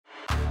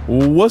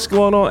What's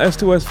going on,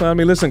 S2S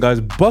family? Listen, guys,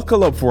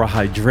 buckle up for a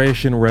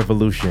hydration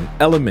revolution.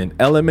 Element,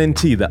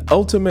 LMNT, the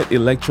ultimate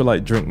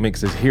electrolyte drink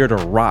mix is here to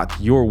rock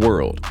your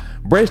world.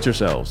 Brace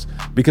yourselves,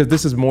 because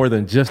this is more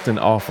than just an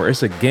offer.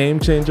 It's a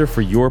game changer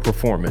for your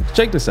performance.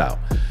 Check this out.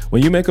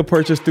 When you make a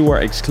purchase through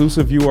our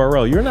exclusive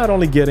URL, you're not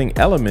only getting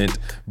Element,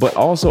 but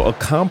also a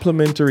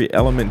complimentary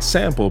Element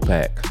sample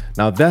pack.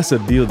 Now, that's a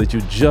deal that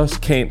you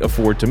just can't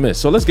afford to miss.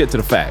 So let's get to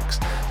the facts.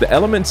 The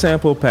Element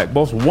sample pack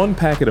boasts one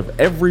packet of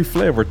every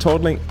flavor,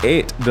 totaling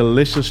 8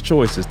 delicious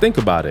choices. Think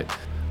about it.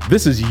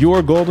 This is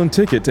your golden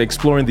ticket to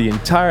exploring the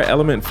entire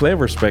Element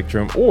flavor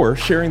spectrum or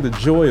sharing the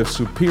joy of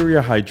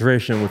superior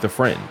hydration with a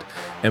friend.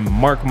 And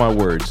mark my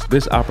words,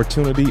 this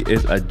opportunity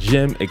is a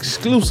gem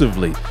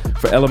exclusively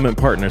for Element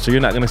partners, so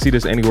you're not gonna see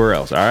this anywhere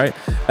else, all right?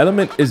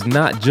 Element is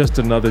not just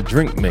another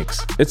drink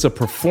mix, it's a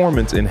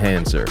performance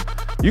enhancer.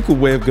 You could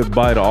wave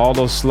goodbye to all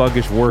those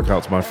sluggish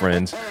workouts, my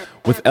friends.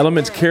 With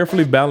Element's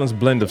carefully balanced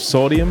blend of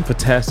sodium,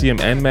 potassium,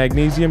 and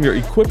magnesium, you're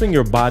equipping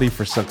your body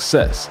for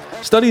success.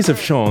 Studies have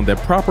shown that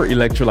proper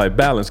electrolyte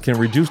balance can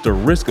reduce the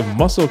risk of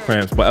muscle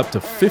cramps by up to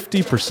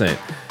 50%,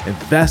 and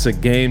that's a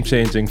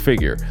game-changing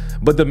figure.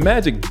 But the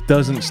magic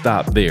doesn't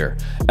stop there.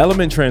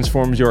 Element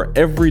transforms your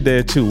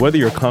everyday too, whether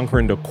you're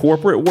conquering the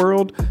corporate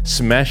world,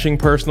 smashing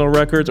personal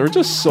records, or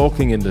just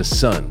sulking in the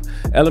sun.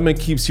 Element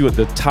keeps you at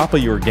the top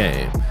of your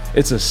game.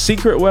 It's a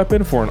secret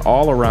weapon for an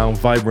all-around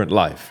vibrant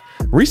life.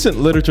 Recent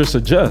literature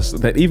suggests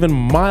that even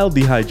mild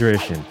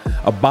dehydration,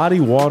 a body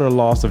water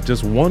loss of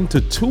just 1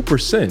 to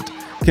 2%,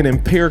 can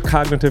impair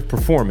cognitive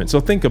performance. So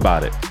think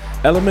about it.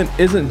 Element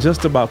isn't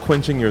just about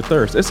quenching your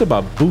thirst, it's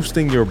about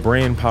boosting your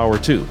brain power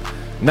too.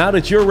 Now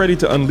that you're ready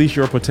to unleash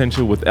your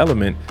potential with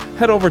Element,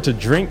 head over to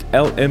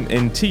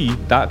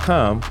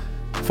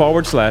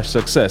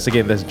drinklmnt.com/success.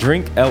 Again, that's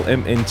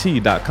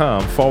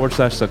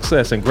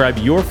drinklmnt.com/success and grab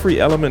your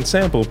free Element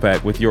sample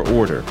pack with your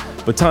order.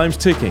 But time's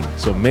ticking,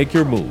 so make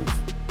your move.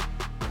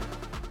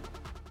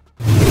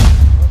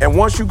 And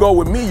once you go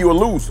with me, you're a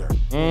loser.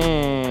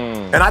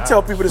 And I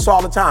tell people this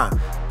all the time.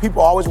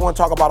 People always want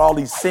to talk about all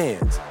these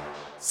sins.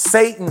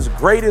 Satan's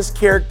greatest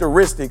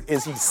characteristic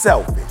is he's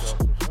selfish.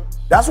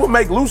 That's what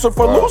make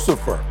Lucifer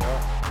Lucifer.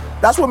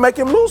 That's what make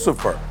him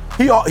Lucifer.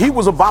 He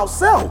was about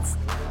self.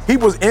 He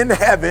was in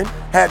heaven,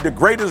 had the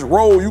greatest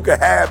role you could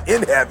have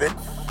in heaven,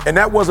 and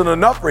that wasn't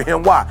enough for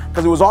him. Why?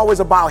 Because it was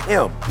always about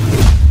him.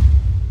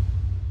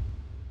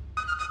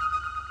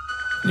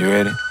 You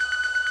ready?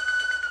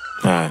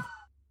 All right.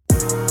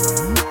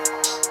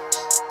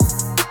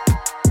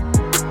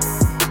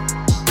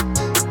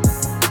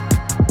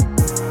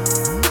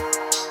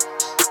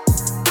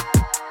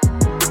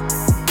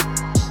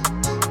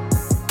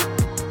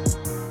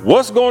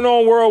 What's going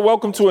on, world?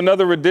 Welcome to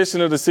another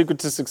edition of the Secret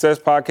to Success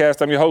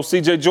podcast. I'm your host,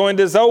 CJ, joined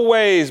as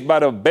always by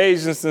the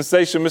Bayesian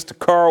sensation, Mr.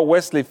 Carl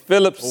Wesley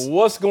Phillips.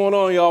 What's going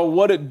on, y'all?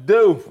 What it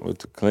do? With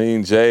the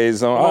clean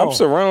J's on. I'm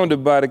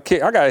surrounded by the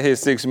kid. I got to hit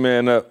 6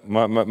 man up.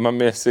 My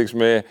man, 6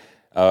 man.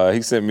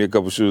 He sent me a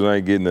couple shoes. I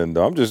ain't getting nothing,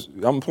 though.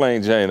 I'm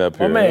playing Jane up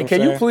here. Oh, man,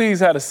 can you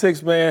please have a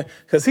 6 man?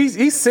 Because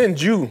he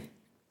sends you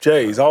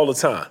J's all the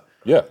time.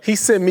 Yeah. He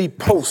sent me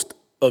post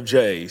of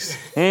J's.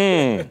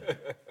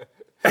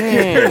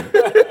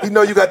 You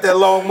know you got that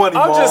long money,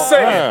 I'm just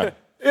saying.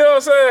 You know what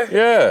I'm saying?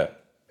 Yeah.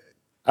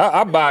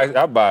 I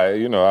buy,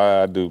 you know,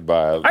 I do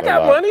buy I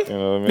got lot, money. You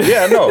know what I mean?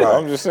 Yeah, no,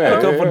 I'm just saying.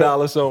 A couple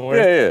dollars somewhere.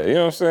 Yeah, you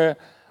know what I'm saying?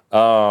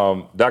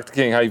 Dr.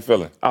 King, how you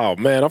feeling? Oh,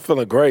 man, I'm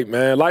feeling great,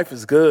 man. Life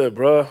is good,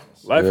 bro.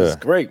 Life is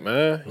great,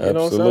 man. You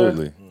know what I'm saying?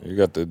 Absolutely. You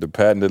got the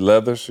patented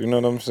leathers, you know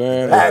what I'm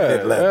saying?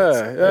 Patented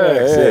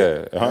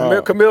leathers.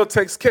 Yeah. Camille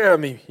takes care of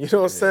me. You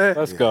know what I'm saying?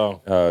 Let's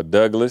go.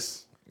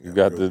 Douglas, you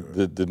got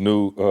the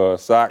new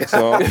socks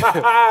on.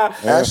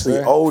 Actually,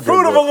 older.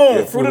 Fruit of the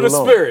Loom. Fruit of the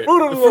Spirit.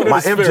 Fruit of the Loom.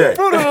 My MJ.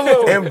 Fruit of the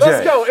Loom. MJ.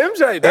 Let's go,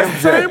 MJ. That's the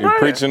same You brand.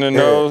 preaching in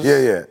those?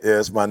 Yeah,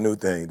 it's my new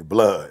thing, the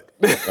blood.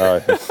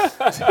 Blood.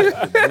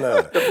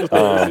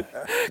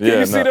 Can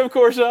you see them,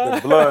 Korshaw?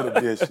 The blood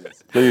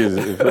editions. Please,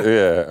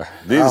 yeah.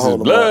 These is hold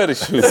 'em blood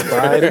issues.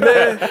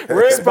 Spider-Man.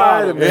 Red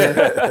Spider-Man.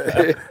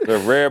 The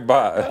red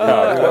bot.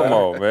 Nah, come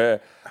on, man.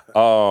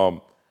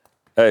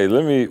 Hey,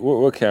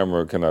 what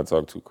camera can I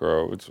talk to,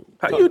 Carl?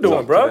 How you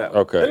doing, bro?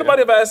 Okay.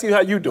 Anybody ever ask you how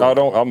you doing?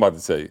 I'm about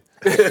to tell you.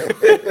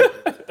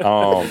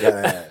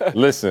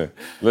 Listen.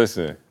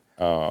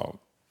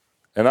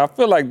 And I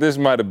feel like this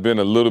might have been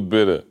a little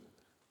bit of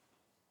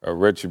a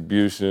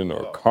retribution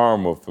or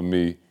karma for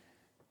me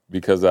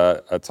because I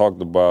talked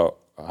about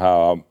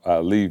how I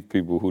leave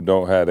people who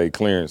don't have their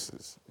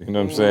clearances, you know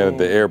what I'm saying, at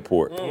the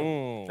airport.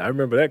 I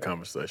remember that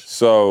conversation.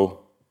 So,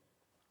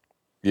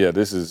 yeah,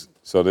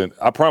 then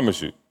I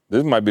promise you,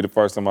 this might be the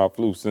first time I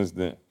flew since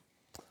then.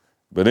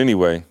 But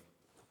anyway,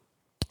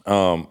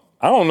 I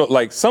don't know,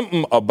 like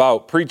something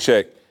about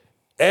pre-check,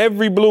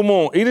 every blue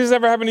moon, it just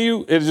ever happened to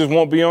you? It just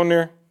won't be on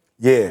there?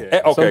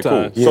 Yeah. Okay,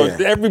 sometimes. cool. Yeah.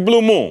 So every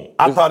blue moon.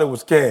 I thought it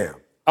was Cam.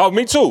 Oh,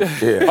 me too.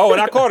 Yeah. Oh,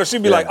 and I called her.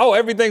 She'd be like, "Oh,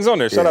 everything's on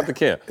there." Shout out to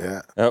Kim,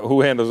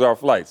 who handles our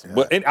flights. Yeah.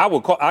 But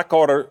I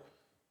called her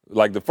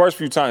like the first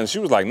few times. She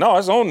was like, "No,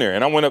 it's on there."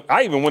 And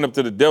I even went up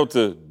to the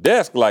Delta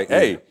desk like,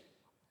 "Hey,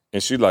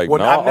 And she like, Well,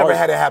 no. I've never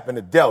had it happen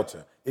to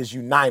Delta. It's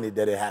United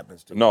that it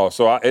happens to. No,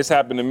 so it's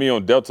happened to me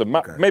on Delta.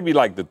 Maybe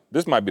like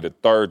this might be the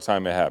third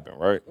time it happened,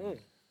 right?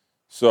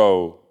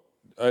 So,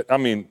 I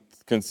mean,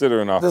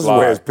 considering I This fly. is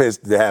where it's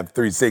pissed to have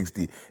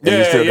 360 and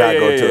you still got to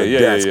go to a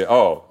desk.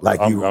 Oh, like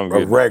you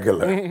a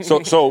regular.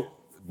 So,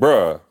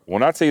 bruh,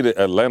 when I tell you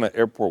the Atlanta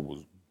airport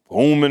was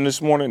booming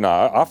this morning,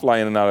 I fly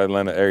in and out of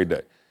Atlanta every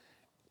day.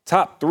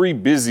 Top 3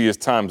 busiest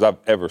times I've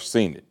ever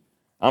seen it.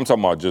 I'm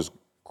talking about just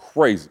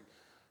crazy.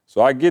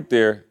 So I get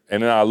there,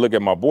 and then I look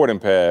at my boarding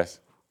pass.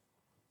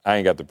 I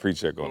ain't got the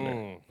pre-check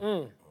on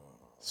there.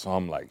 So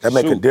I'm like, That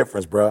make a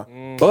difference, bro.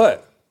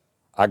 But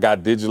I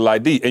got digital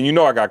ID, and you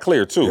know I got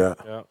clear too.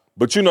 Yeah.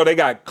 But you know they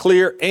got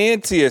clear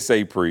and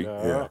TSA pre,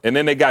 and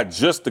then they got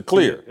just the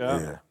clear.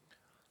 Yeah.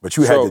 But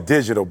you had the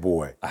digital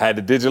boy. I had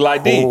the digital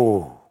ID.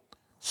 Oh.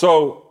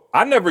 So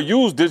I never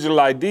used digital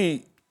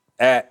ID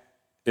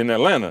in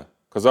Atlanta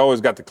because I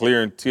always got the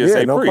clear and TSA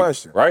Yeah, no pre,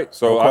 question. right?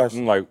 So No question.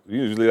 I'm like,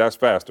 usually that's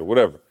faster,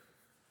 whatever.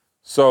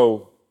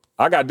 So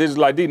I got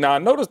digital ID. Now I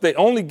noticed they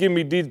only give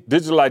me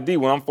digital ID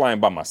when I'm flying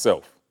by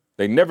myself.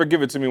 They never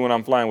give it to me when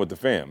I'm flying with the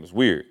fam. It's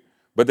weird.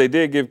 But they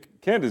did give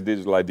Candace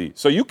digital ID.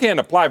 So you can't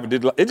apply for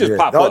digital. It just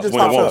pops up when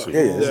it wants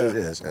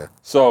to. Yeah.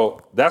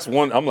 So that's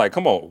one. I'm like,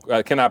 come on,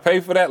 can I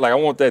pay for that? Like, I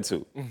want that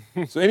too.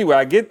 So anyway,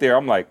 I get there.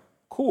 I'm like,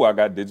 cool, I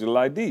got digital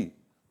ID.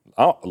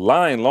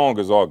 Line long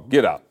as all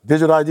get out.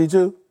 Digital ID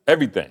too?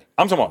 Everything.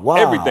 I'm talking about Wow.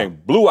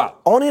 everything. Blew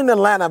out. Only in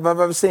Atlanta I've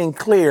ever seen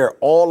clear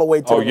all the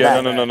way to the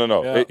back.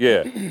 No.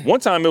 Yeah.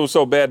 One time it was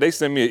so bad, they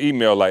sent me an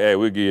email like, hey,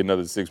 we'll give you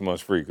another 6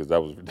 months free because that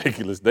was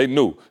ridiculous. They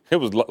knew. It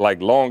was like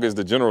long as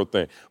the general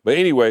thing. But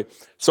anyway,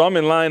 so I'm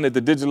in line at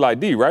the digital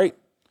ID, right?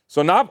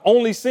 So now I've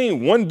only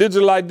seen one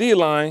digital ID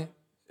line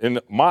in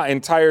my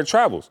entire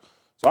travels.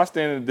 So I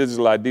stand in the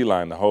digital ID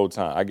line the whole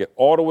time. I get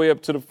all the way up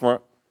to the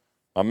front.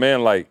 My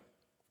man, like,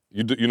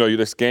 you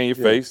just scan your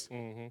face.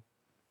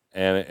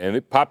 And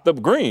it popped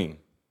up green.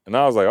 And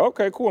I was like,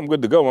 okay, cool, I'm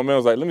good to go. My man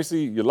was like, let me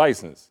see your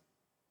license.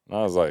 And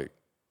I was like,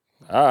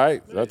 all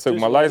right. So I took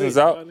my license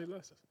out.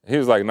 He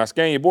was like, now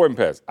scan your boarding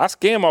pass. I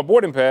scanned my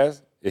boarding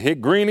pass. It hit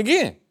green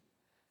again.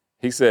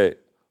 He said,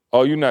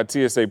 oh, you're not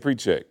TSA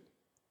pre-check.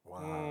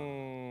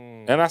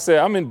 Wow. And I said,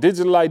 I'm in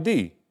digital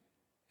ID.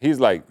 He's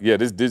like, yeah,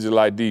 this digital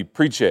ID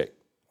pre-check.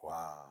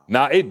 Wow.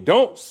 Now, it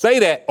don't say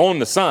that on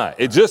the sign.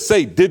 It just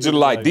say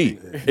digital ID.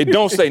 It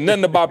don't say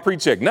nothing about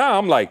pre-check. Now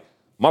I'm like,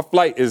 my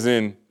flight is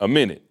in a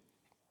minute.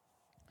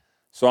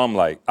 So I'm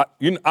like, I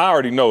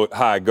already know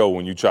how I go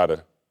when you try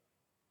to,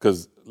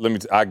 because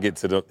I get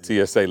to the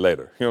TSA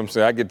later. You know what I'm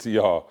saying? I get to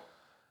y'all.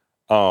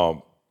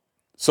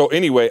 So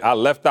anyway, I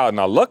left out.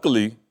 Now,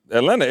 luckily,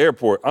 Atlanta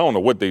Airport, I don't know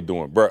what they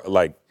doing, bro.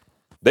 Like,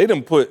 they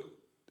done put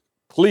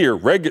clear,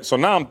 regular. So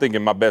now I'm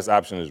thinking my best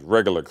option is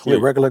regular clear.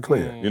 Yeah, regular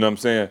clear. You know what I'm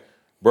saying?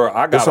 Bro,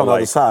 I got It's on the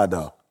other side,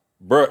 though.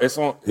 Bro, it's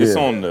on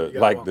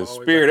the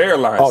Spirit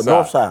Airlines side.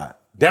 North side.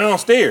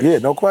 Downstairs. Yeah,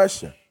 no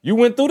question. You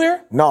went through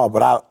there? No,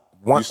 but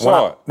You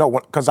saw it? No,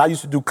 because I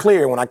used to do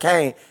clear. When I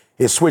came,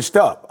 it switched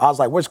up. I was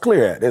like, where's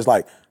clear at? It's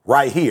like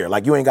right here.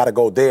 Like, you ain't got to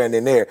go there and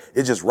then there.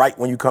 It's just right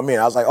when you come in.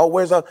 I was like, oh,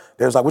 where's the?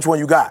 They was like, which one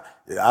you got?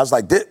 I was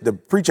like, the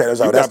pre-check. I was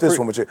like, oh, that's this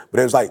one. But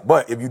it was like,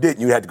 but if you didn't,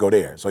 you had to go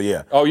there. So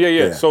yeah. Oh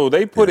yeah. So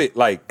they put it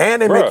like,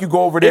 and they make you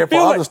go over there for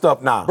other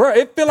stuff now. Bro,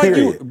 it feel like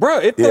Period. you, bro.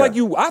 It feel like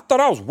you. I thought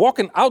I was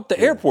walking out the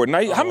airport.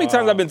 Now, how many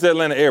times I've been to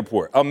Atlanta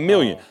Airport? A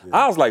million.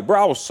 I was like,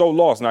 bro, I was so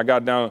lost, and I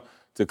got down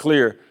to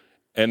clear,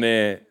 and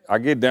then I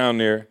get down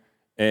there,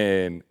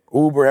 and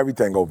Uber,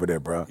 everything over there,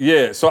 bro.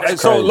 yeah. So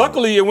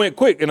luckily it went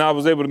quick, and I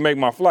was able to make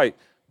my flight.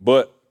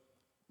 But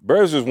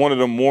bro, it's just one of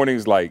them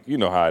mornings, like, you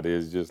know how it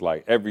is, just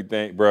like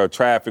everything, bro.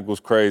 Traffic was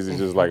crazy,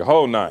 just like a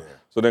whole night.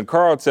 So then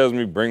Carl tells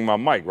me bring my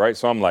mic, right?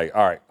 So I'm like,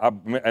 all right.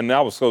 And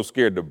I was so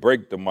scared to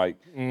break the mic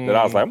that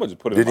I was like, I'm gonna just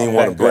put it Didn't in even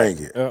my want to backpack. bring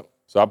it. Yep.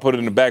 So I put it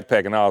in the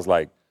backpack, and I was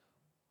like,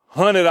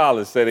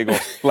 $100 say they gonna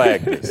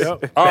flag this.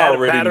 Yep. I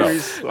already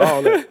Batteries, know.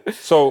 all that.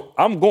 So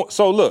I'm going.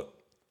 So look,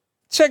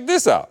 check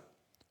this out.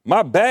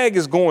 My bag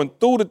is going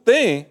through the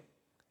thing.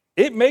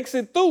 It makes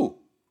it through.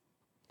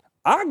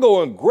 I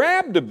go and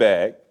grab the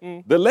bag.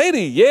 The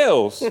lady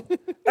yells,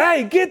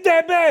 "Hey, get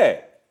that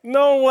bag!"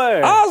 No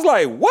way. I was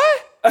like,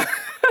 "What?"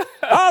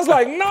 I was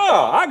like,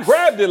 "Nah." I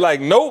grabbed it.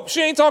 Like, nope.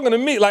 She ain't talking to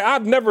me. Like,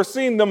 I've never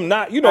seen them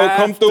not,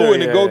 come through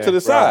and then go to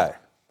the side.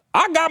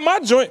 I got my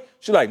joint.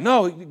 She's like,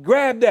 "No,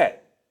 grab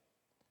that."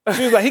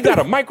 She was like, "He got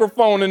a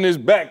microphone in his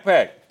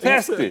backpack.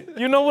 Test it."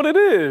 You know what it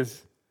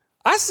is.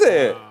 I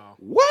said,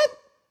 what?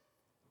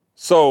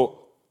 So,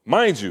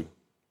 mind you,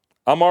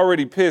 I'm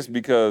already pissed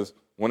because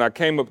when I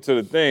came up to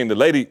the thing, the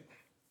lady,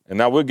 and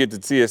now we'll get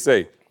to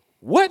TSA,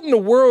 what in the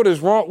world is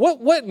wrong?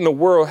 What in the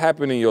world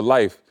happened in your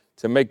life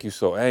to make you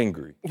so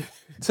angry?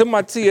 To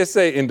my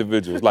TSA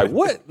individuals, like,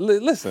 what?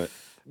 Listen,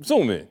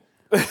 zoom in.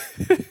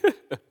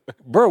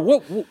 Bro,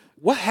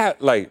 what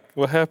happened? Like,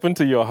 What happened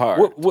to your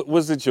heart? what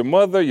was it? Your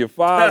mother, your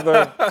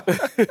father?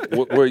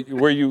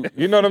 were you?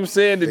 You know what I'm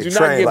saying? Did They you not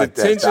train get like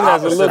that. attention The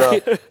as a little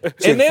opposite kid? of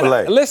And then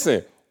Chick-fil-A.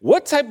 listen,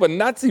 what type of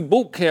Nazi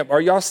boot camp are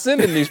y'all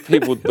sending these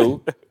people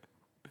through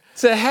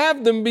to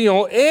have them be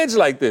on edge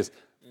like this?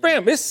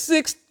 Fam, it's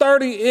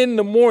 6:30 in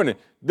the morning.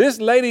 This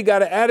lady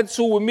got an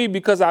attitude with me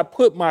because I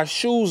put my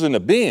shoes in the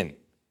bin.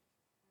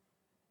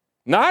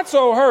 Now, I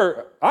told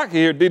her, I can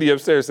hear Diddy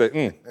upstairs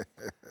say,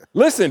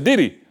 Listen,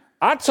 Diddy,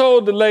 I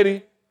told the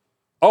lady,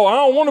 I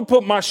don't want to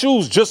put my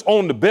shoes just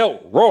on the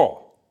belt raw,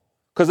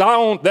 because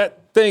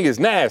that thing is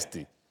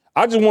nasty.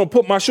 I just want to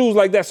put my shoes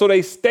like that so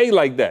they stay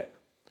like that.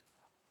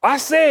 I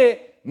said,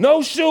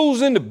 no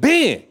shoes in the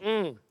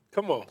bin.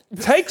 Come on.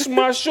 Takes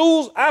my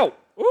shoes out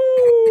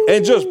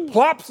and just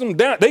plops them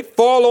down. They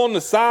fall on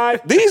the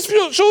side. These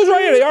shoes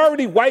right here, they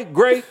already white,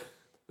 gray.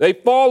 They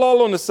fall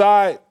all on the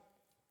side.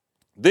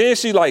 Then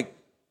she like,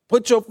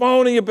 put your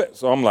phone in your bag.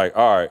 So I'm like,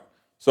 all right.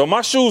 So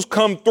my shoes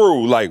come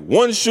through, like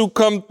one shoe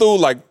come through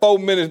like 4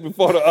 minutes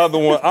before the other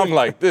one. I'm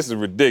like, this is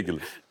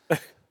ridiculous.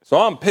 So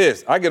I'm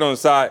pissed. I get on the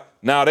side.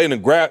 Now they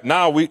done grab.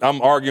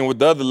 I'm arguing with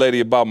the other lady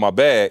about my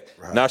bag.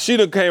 Right. Now she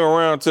done came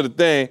around to the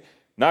thing.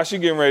 Now she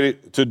getting ready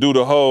to do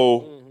the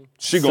whole.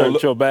 She gonna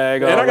search your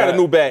bag. And I got a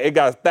new bag. It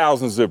got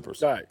 1,000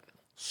 zippers. Right.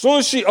 Soon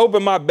as she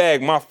opened my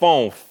bag, my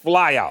phone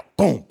fly out.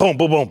 Boom, boom,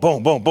 boom, boom,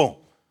 boom, boom, boom.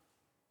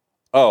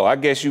 Oh, I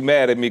guess you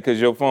mad at me because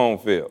your phone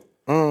fell.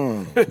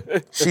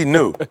 She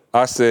knew.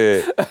 I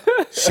said.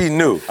 She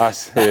knew. I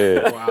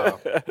said.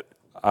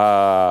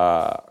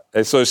 Wow.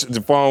 And so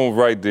the phone was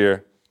right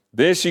there.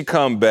 Then she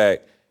come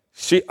back.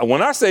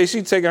 When I say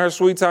she taking her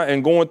sweet time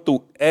and going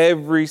through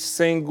every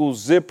single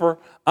zipper,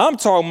 I'm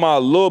talking about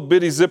a little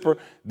bitty zipper.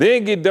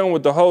 Then get done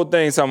with the whole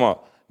thing, talking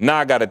about, now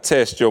I got to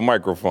test your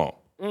microphone.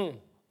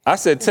 I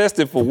said, test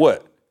it for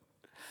what?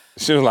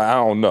 She was like, I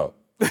don't know.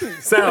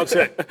 Sound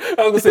check.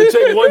 I was going to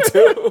say, check 1,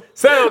 2.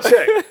 Sound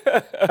check.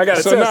 I got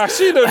to So now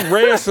she done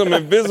ran some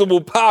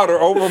invisible powder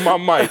over my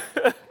mic.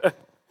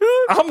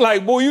 I'm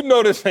like, boy, you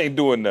know this ain't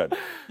doing nothing.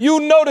 You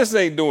know this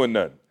ain't doing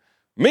nothing.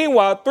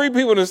 Meanwhile, 3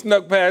 people done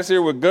snuck past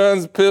here with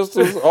guns,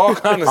 pistols, all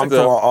kind of I'm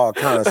stuff. talking all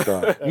kind of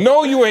stuff.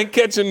 No, you ain't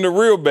catching the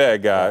real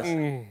bad guys.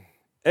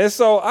 And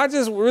so I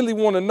just really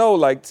want to know,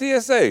 like,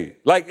 TSA,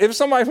 like, if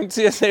somebody from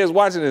TSA is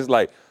watching this,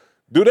 like,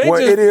 do they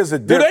Well, it is a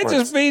do they difference.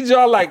 just feed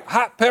y'all, like,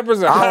 hot peppers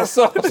and hot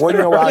sauce? Well, you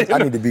know what? I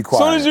need to be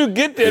quiet. As soon as you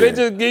get there, they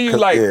just give you,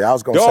 like, I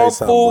was gonna dog say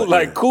something, food, but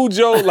like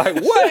Cujo. Like,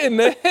 what in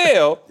the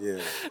hell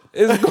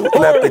is going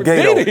Left the on?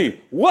 gate open.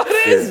 Diddy, what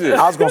is it?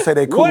 I was gonna say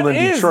they cool What in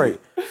is Detroit,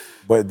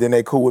 but then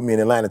they cool with me in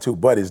Atlanta too.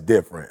 But it's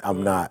different.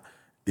 I'm not.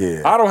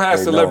 Yeah. I don't have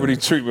They celebrity know.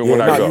 treatment Yeah,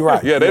 when no, I go. You're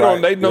right. Yeah, they You're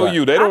don't. right. They know You're you.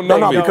 right. They don't know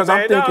No, me. because I'm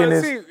man, thinking no,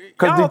 is see,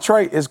 because y'all-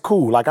 Detroit is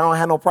cool. Like I don't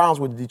have no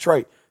problems with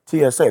Detroit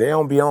TSA. They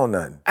don't be on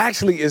nothing.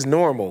 Actually, it's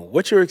normal.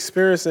 What you're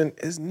experiencing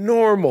is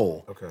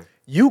normal. Okay.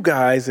 You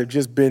guys have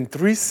just been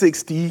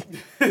 360.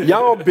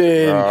 Y'all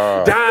been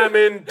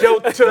diamond,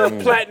 Delta,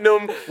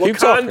 platinum, Keep Wakanda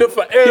talking.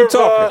 forever. Keep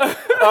talking.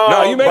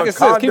 No, you making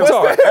sense. Keep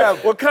talking.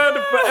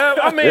 Wakanda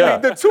forever. I mean, Yeah.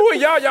 the two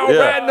of y'all Yeah.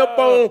 riding up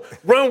on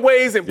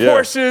runways and Yeah.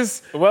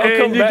 Porsches. Welcome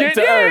and you back get,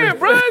 to Earth.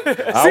 bro.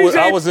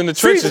 I was in the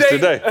trenches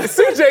today.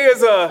 CJ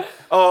is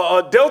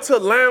a Delta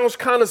lounge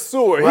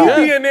connoisseur. Right.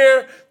 He be in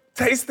there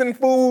tasting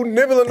food,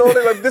 nibbling on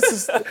it like this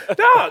is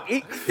dog.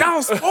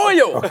 Y'all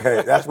spoiled.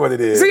 Okay, that's what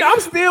it is. See, I'm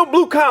still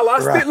blue collar.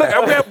 Look,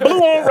 I got blue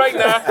on right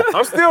now.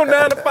 I'm still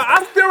 9 to 5.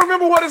 I still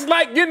remember what it's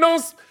like getting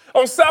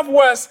on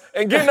Southwest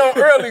and getting on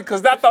early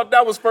because I thought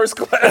that was first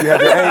class. You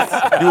had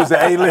the A. You was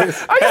the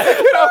A-list.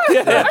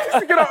 I used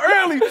to get on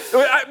early.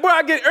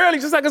 I get early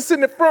just so I can sit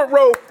in the front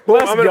row. Boom,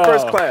 I'm in the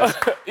first class.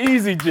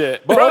 Easy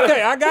jet. But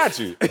okay, I got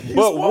you.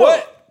 But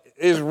what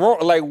is wrong?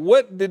 Like,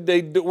 what did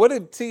they do? What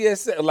did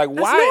TSA, like,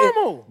 why?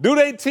 normal. Do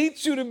they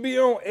teach you to be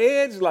on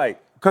edge?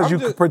 Like, Because I'm you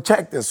just-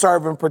 protect and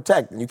serve and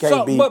protect. And you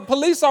can't be. But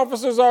police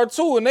officers are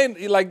too, and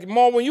they, like,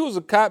 Mom, when you was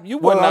a cop, you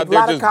wasn't Well, out a there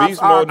lot of just cops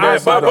beast are mode.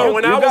 cops, there. though. But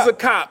when I was a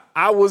cop,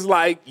 I was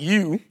like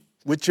you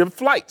with your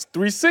flights,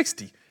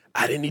 360.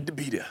 I didn't need to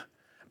be there.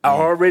 I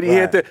already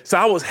had that. So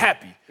I was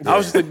happy. I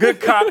was just a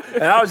good cop,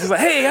 and I was just like,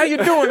 hey, how you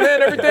doing,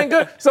 man? Everything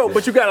good? So,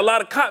 but you got a lot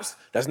of cops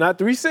that's not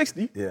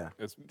 360. Yeah.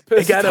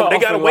 They got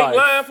to wait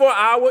line for an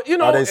hour, you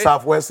know. Are they and-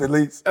 Southwest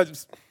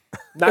elites?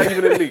 Not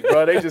even elite,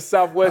 bro. They just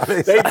Southwest.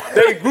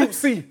 They Group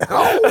C.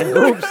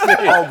 Group C.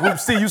 Oh, Group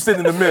C, you sit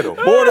in the middle.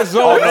 Border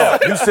zone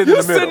up. You sit in the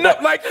middle. Sitting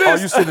up like this. Oh,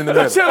 you sit in the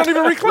middle. Shit don't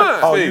even recline.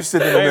 Oh, you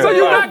sit in the middle. So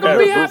you're not gonna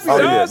be happy, Oh,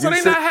 dog. yeah. So You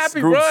they sit not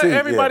happy, Group bro. C, yeah.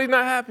 Everybody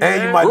not happy. And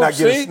you man. might Group not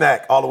get C? a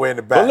snack all the way in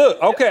the back. But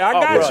look, okay, I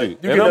got bro, you. you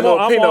And get a I'm little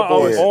on, peanut I'm butter.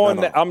 on, Yeah, on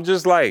no. that. I'm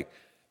just like,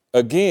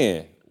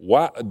 again,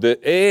 why the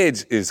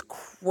edge is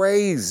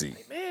crazy.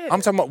 I'm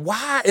talking about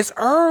why it's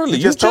early. He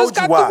just you told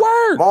just you got the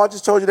why. word. Maul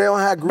just told you they don't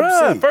have Group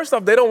Bruh, C. first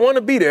off, they don't want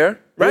to be there,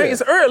 right? Yeah.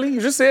 It's early.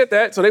 You just said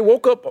that. So they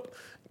woke up,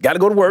 got to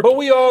go to work. But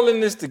we all in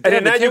this together.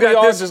 And then now Can you we got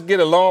all this- just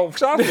get along?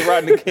 Shout out to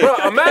Rodney King. Bro,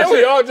 imagine- Can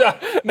we all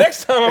just,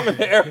 next time I'm in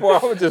the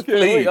airport, I would just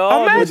please.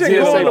 all Imagine just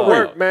going to say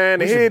work,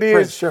 man, and We here it should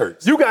print is.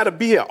 shirts. You got to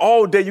be here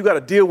all day. You got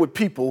to deal with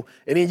people,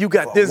 and then you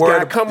got this Word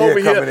guy of- come yeah, over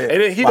here, coming in.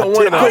 and then he About don't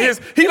want to 10 put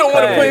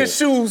hours. his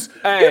shoes.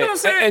 Hey, You know what I'm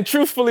saying? And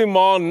truthfully,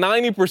 Maul,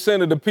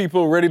 90% of the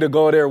people ready to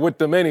go there with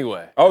them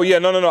anyway. Oh yeah,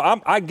 no.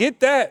 I get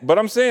that, but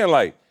I'm saying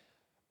like,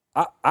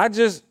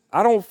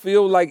 I don't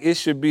feel like it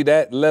should be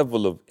that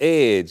level of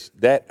edge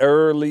that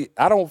early.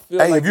 I don't feel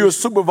Hey, like if you're a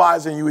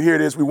supervisor and you hear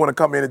this, we want to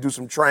come in and do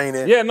some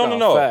training. Yeah,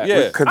 no. fact.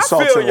 Yeah.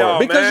 Consulting I feel y'all,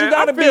 work. Because man. you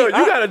gotta I feel be-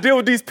 you gotta deal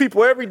with these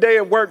people every day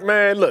at work,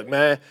 man. Look,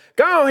 man,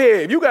 go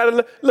ahead. You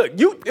gotta look.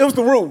 It was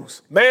the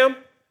rules, ma'am.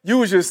 You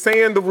was just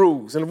saying the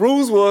rules, and the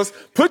rules was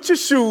put your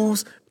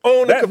shoes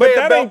on the But conveyor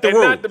that belt ain't the and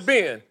rules. not the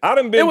bin. I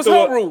done been It was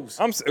through her rules.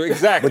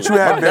 Exactly. But you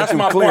haven't been That's through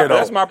my clear, point. though.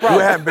 That's my problem.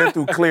 You haven't been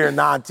through clear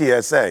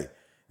non-TSA.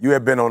 You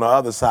have been on the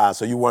other side,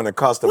 so you weren't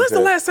accustomed When's to.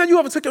 the last time you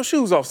ever took your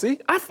shoes off? See,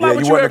 I fly Yeah,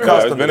 with you you weren't everywhere.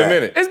 accustomed It's been to a that.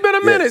 minute. It's been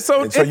a minute,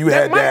 so And so you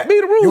had might that.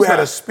 be the rules. You had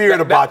now. a spirit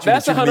about you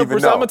That's that you didn't even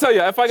 100%. know. I'm gonna tell you,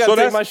 if I gotta So take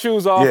that's- my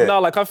shoes off Yeah.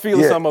 now, like I feel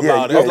Yeah, something yeah,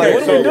 about yeah, it. It's like, yeah,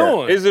 what are we yeah.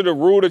 doing? Is it a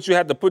rule that you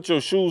have to put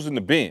your shoes in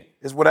the bin?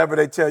 It's whatever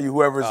they tell you,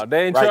 whoever's Oh,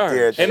 they in right charge.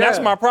 there. And that's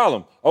my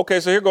problem. Okay,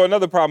 so here go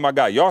another problem I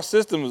got. Y'all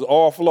system is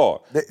all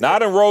flawed. Now I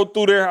done rolled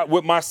through there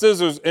with my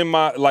scissors in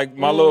my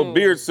little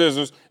beard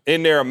scissors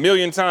in there a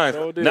million times.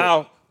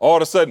 Now all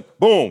of a sudden,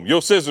 boom,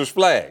 your scissors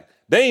flagged.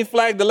 They ain't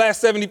flagged the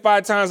last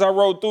 75 times I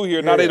rode through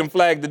here. Now they done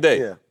flagged today.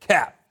 Yeah.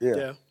 Cap.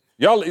 Yeah.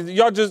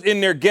 Y'all just in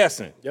there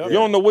guessing. You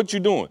don't know what you're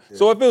doing.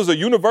 So if it was a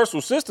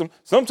universal system,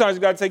 sometimes you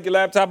got to take your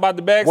laptop out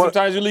the bag.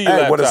 Sometimes you leave your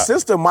laptop. Well, the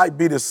system might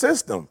be the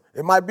system.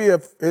 It might be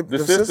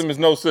the system is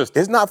no system.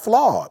 It's not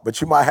flawed,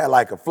 but you might have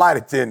like a flight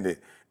attendant.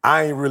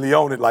 I ain't really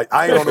on it. Like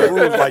I ain't on the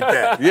rules like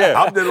that. Yeah.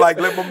 I'm just like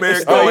let my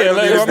man go. Oh, yeah, and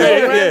let do my this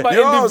man, thing. yeah. You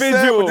know what I'm saying?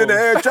 Individual. But then the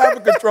air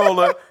traffic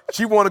controller,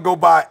 she want to go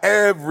by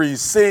every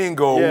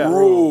single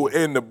rule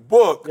in the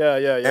book. Yeah.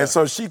 And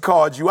so she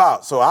called you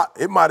out. So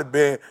it might have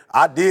been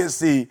I did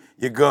see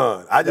your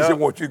gun. I just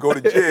didn't want you to go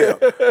to jail.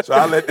 So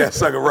I let that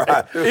sucker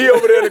ride. He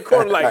over there in the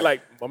corner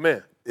like my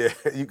man. Yeah,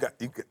 you got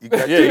Yeah, you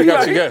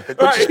got your gun.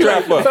 Put your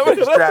strap up. Put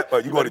your strap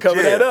up. You go to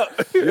Cover jail. that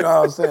up. You know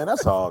what I'm saying?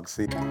 That's all.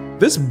 See.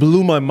 This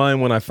blew my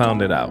mind when I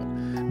found it out.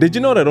 Did you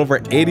know that over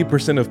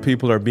 80% of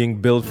people are being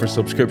billed for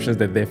subscriptions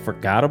that they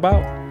forgot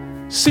about?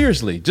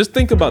 Seriously, just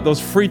think about those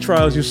free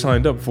trials you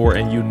signed up for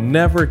and you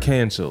never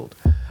canceled.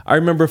 I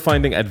remember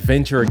finding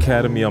Adventure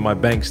Academy on my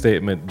bank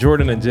statement.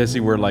 Jordan and Jesse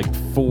were like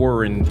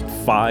 4 and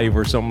 5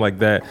 or something like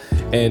that.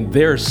 And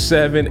they're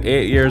 7,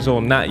 8 years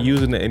old, not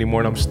using it anymore.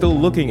 And I'm still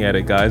looking at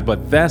it, guys.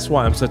 But that's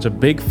why I'm such a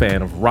big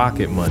fan of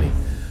Rocket Money.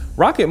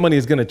 Rocket Money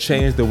is going to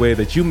change the way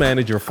that you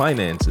manage your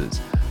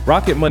finances.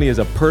 Rocket Money is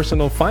a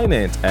personal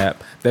finance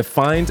app that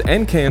finds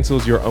and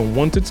cancels your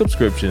unwanted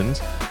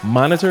subscriptions,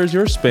 monitors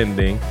your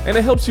spending, and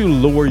it helps you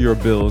lower your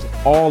bills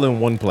all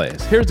in one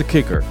place. Here's the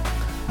kicker.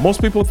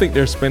 Most people think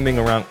they're spending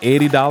around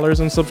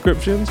 $80 on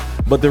subscriptions,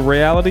 but the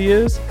reality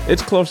is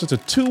it's closer to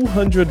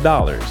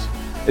 $200.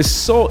 It's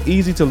so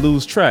easy to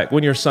lose track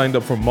when you're signed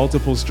up for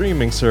multiple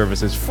streaming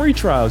services, free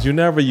trials you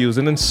never use,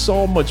 and then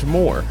so much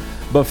more.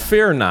 But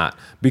fear not,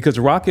 because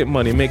Rocket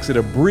Money makes it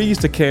a breeze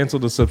to cancel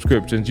the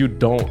subscriptions you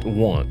don't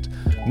want.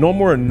 No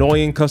more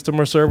annoying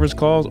customer service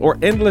calls or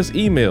endless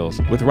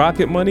emails. With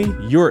Rocket Money,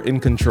 you're in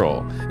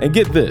control. And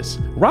get this,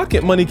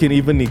 Rocket Money can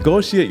even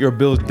negotiate your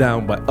bills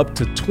down by up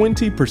to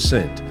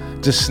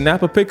 20%. Just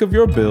snap a pic of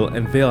your bill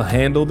and they'll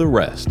handle the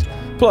rest.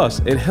 Plus,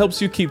 it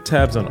helps you keep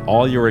tabs on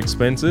all your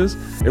expenses.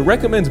 It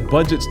recommends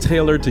budgets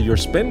tailored to your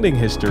spending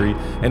history,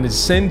 and it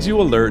sends you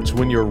alerts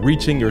when you're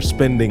reaching your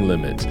spending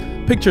limits.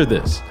 Picture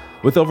this.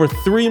 With over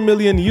 3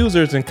 million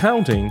users and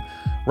counting,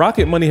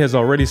 Rocket Money has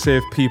already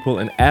saved people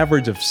an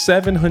average of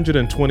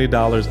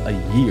 $720 a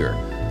year.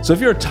 So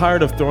if you're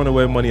tired of throwing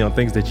away money on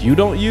things that you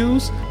don't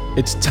use,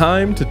 it's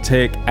time to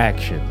take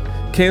action.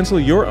 Cancel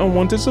your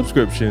unwanted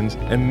subscriptions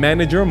and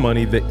manage your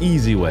money the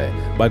easy way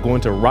by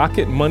going to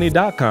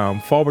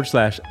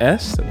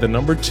rocketmoney.com/S, the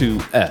number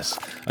 2S.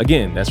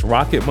 Again, that's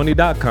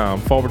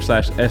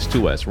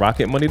rocketmoney.com/S2S.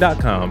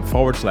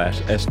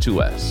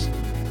 rocketmoney.com/S2S.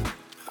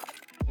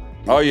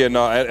 Oh, yeah,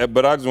 no,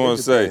 but I just want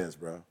to say, Depends,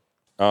 bro.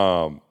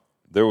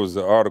 there was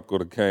an article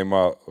that came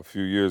out a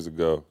few years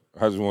ago.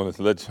 I just wanted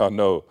to let y'all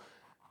know,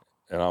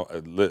 and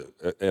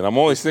I'm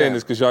only saying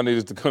this because y'all need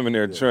us to come in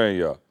there and train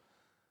y'all.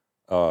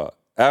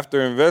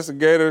 After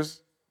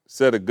investigators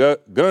said a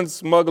gun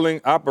smuggling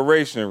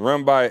operation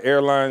run by an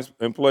airlines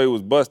employee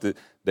was busted,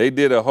 they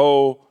did a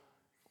whole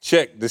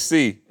check to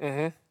see.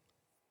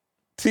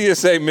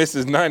 TSA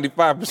misses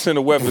 95%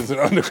 of weapons in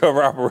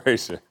undercover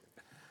operation.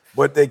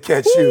 But they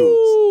catch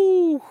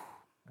you.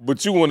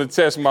 But you want to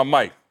test my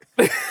mic.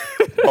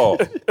 Oh.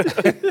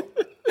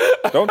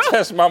 Don't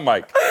test my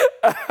mic.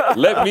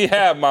 Let me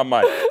have my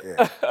mic.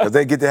 Because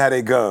they get to have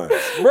their guns.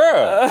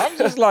 Bruh, I'm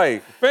just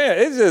like, man,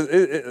 it's just,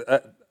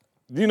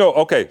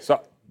 okay, so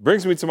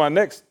brings me to my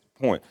next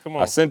point. Come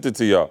on. I sent it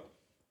to y'all.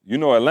 You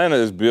know, Atlanta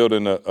is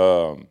building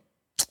a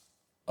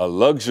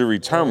luxury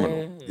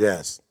terminal.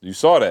 Yes, You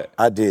saw that.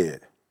 I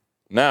did.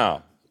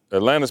 Now,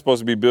 Atlanta's supposed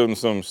to be building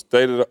some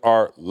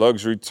state-of-the-art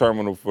luxury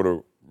terminal for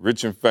the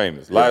rich and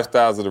famous,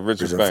 lifestyles of the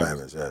rich and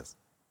famous. Yes.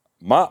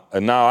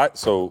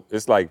 So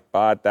it's like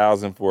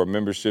 5,000 for a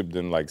membership,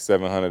 then like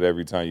 700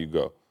 every time you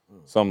go,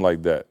 something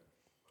like that.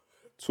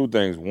 Two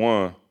things.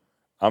 One,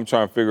 I'm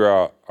trying to figure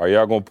out, are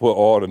y'all gonna put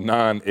all the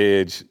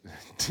non-edge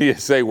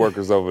TSA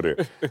workers over there?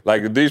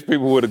 Like these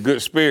people with a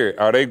good spirit,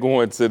 are they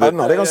going to the?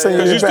 No, they're gonna send you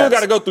Because their you still best. got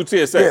to go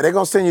through TSA. Yeah, they're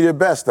gonna send you their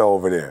best though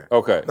over there.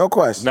 Okay. No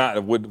question.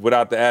 Not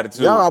without the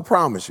attitude. Y'all, I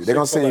promise you, they're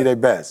gonna send you their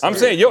best. I'm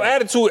saying your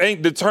attitude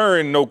ain't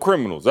deterring no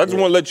criminals. I just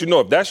want to let you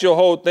know, if that's your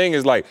whole thing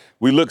is like,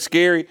 we look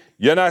scary,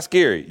 you're not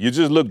scary. You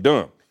just look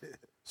dumb.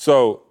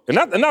 So, and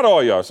not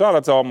all y'all. Shout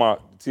out to all my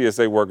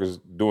TSA workers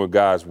doing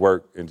God's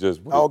work and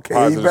just with Okay,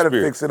 positive you better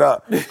spirit. fix it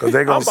up because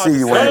they're gonna see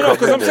you when No, you no, come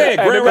because in I'm there. saying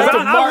Grand Rapids.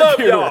 I love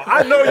y'all.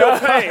 I know your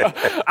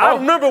pain. I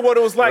remember what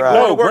it was like Right.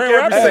 going to work Grand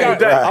every Rapids single got-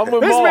 day. I'm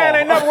with This Maul. man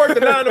ain't never worked a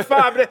 9 to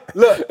 5 day.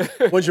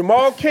 Look, when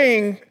Jamal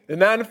King, the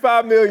 9 to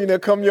 5 millionaire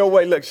come your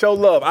way, look, show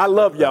love. I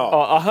love y'all.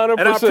 100%.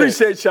 And I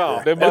appreciate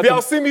y'all. They're about If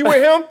y'all to- see me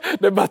with him,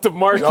 They're about to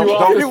mark you Don't-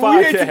 off don't- this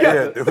we ain't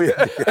podcast.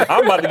 together.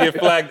 I'm about to get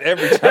flagged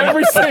every time.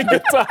 Every single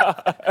time.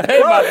 They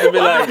about to be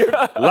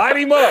like, light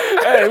him up.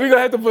 Hey, we're going to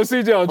have to put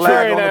CJ on Flag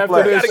train on the after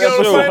play. this. Gotta get on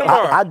the show. plane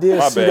tomorrow. I did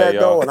My see bad, that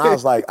y'all. though, and I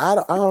was like, I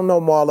don't know,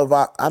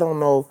 Marlon. I don't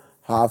know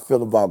how I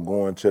feel about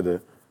going to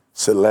the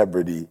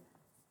celebrity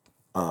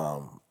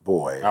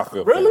boy. I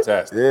feel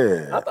fantastic.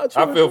 Yeah.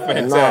 I feel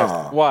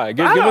fantastic. Why?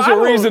 Give us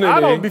your reasoning. I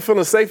don't D. be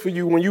feeling safe for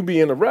you when you be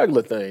in the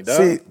regular thing, dog.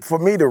 See, for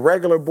me, the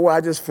regular boy,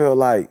 I just feel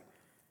like,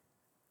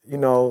 you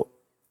know,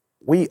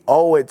 we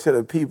owe it to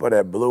the people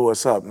that blew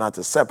us up not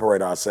to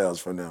separate ourselves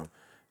from them.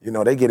 You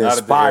know, they get Not at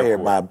the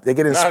inspired by, airport. they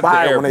get Not at the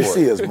inspired when they airport.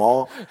 see us,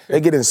 Maul. They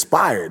get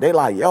inspired. They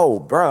like, yo,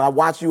 bro, I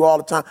watch you all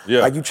the time.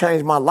 Yeah. Like, you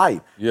changed my life.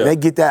 Yeah. And they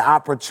get that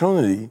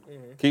opportunity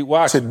Keep to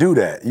watching. do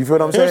that. You feel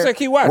what I'm You know what I'm saying? saying?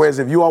 Keep watching. Whereas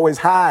if you always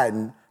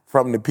hiding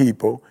from the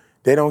people,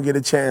 they don't get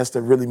a chance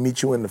to really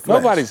meet you in the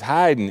flesh. Nobody's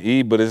hiding,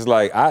 E, but it's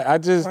like, I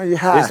just, Why you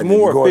hiding? it's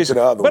more You going to efficient.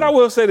 the other But I one.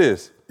 will say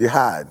this. You're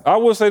hiding. I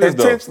will say this,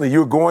 though. Intentionally,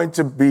 you're going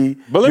to be,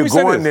 But let you're me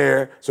say going this.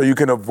 there so you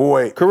can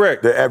avoid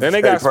Correct. the everyday And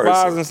they got person.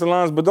 spas and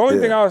salons. But the only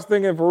Yeah. thing I was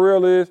thinking for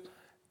real is,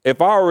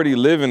 if I already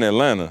live in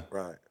Atlanta,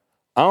 Right.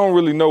 I don't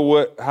really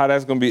know how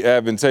that's going to be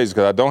advantageous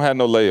because I don't have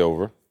no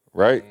layover,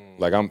 right?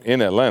 Like I'm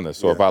in Atlanta.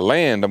 So if I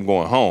land, I'm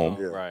going home.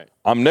 Right.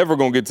 I'm never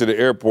going to get to the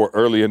airport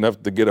early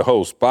enough to get a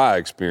whole spa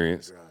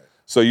experience.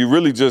 So you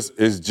really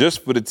it's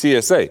just for the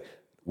TSA,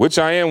 which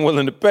I am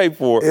willing to pay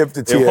for. If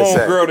the TSA.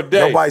 Homegirl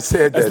today. Nobody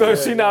said that. So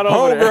she not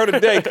over there. Homegirl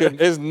today,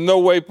 there's no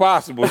way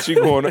possible she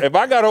going. If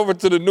I got over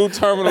to the new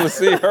terminal and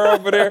see her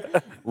over there,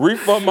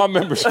 refund my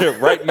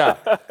membership right now.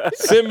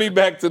 Send me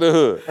back to the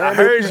hood. I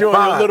heard you on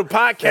Fine. your little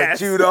podcast.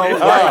 That you don't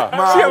like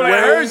my See, I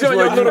heard ways you on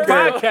where your little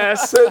can podcast.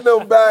 Send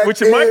them back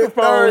With your in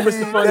microphone, 30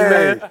 Mr. Funny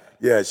days. Man.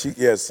 Yeah,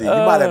 see, you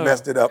might have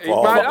messed it up for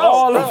all of us.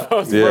 All of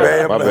us. Yeah,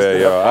 Man, my bless bad,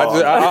 it.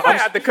 y'all. I might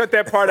have to cut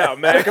that part out,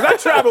 man, because I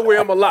travel with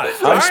him a lot.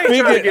 So I I'm ain't trying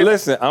to speaking. get-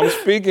 Listen, I'm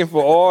speaking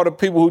for all the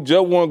people who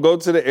just want to go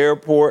to the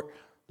airport,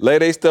 lay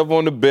their stuff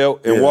on the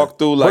belt, and Yeah. walk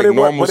through like But it wa-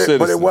 normal but it- citizens.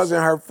 But it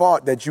wasn't her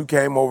fault that you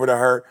came over to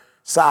her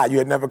side. You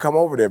had never come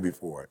over there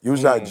before. You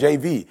was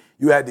JV.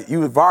 You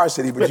was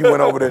varsity, but you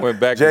went over to Went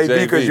back to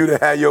JV because JV. you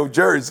didn't have your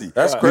jersey.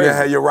 That's You crazy. didn't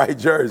have your right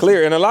jersey.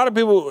 Clear, and a lot of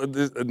people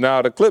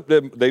now the clip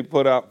that they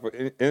put out for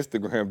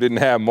Instagram didn't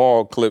have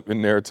Maul clip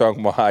in there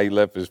talking about how he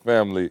left his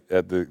family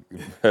at the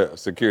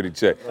security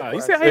check. You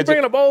see how he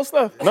bringing up old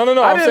stuff? No,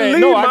 I I'm didn't saying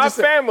leave no. I my just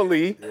said,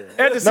 family at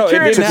the No, it security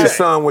didn't Took have- your check.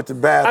 son with the I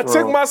bathroom.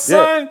 took my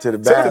son to the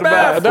to bathroom. the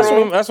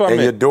bathroom. that's what I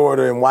And your meant.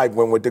 daughter and wife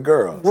went with the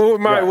girls.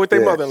 with their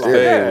Yeah. mother-in-law.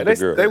 Stayed Yeah, with the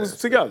girl. they was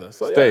together.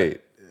 So, yeah. Stayed.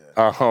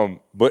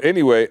 But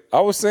anyway,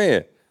 I was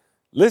saying,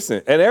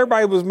 listen, and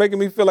everybody was making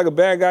me feel like a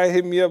bad guy,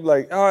 hitting me up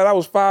like, oh, that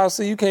was foul.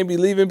 See, you can't be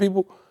leaving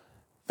people.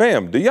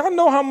 Fam, do y'all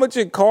know how much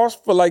it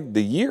costs for like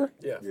the year?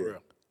 Yeah, for real.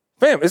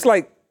 Fam, it's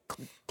like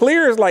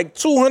Clear is like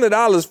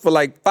 $200 for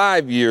like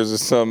 5 years or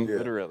something.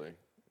 Literally.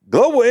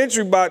 Global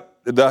Entry bought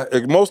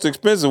the most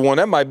expensive one.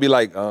 That might be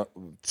like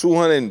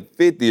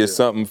 $250 or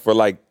something for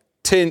like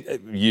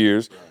 10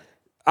 years.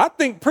 I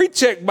think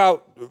pre-check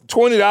about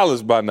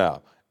 $20 by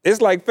now.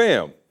 It's like,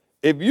 fam,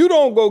 if you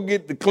don't go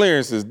get the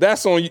clearances,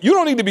 that's on you. You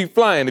don't need to be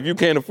flying if you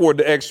can't afford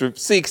the extra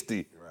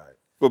 $60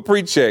 for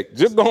pre-check.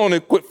 Just go on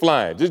and quit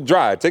flying. Just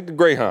drive. Take the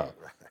Greyhound.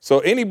 So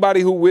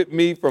anybody who with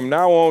me from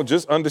now on,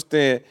 just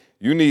understand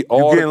you need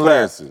all the getting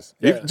less. clearances.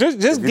 Just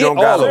If you get don't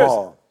got all of them it.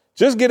 all.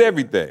 Just get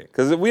everything.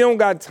 Because we don't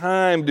got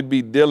time to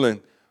be dealing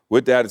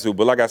with the attitude.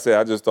 But like I said,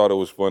 I just thought it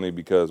was funny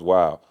because,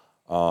 wow,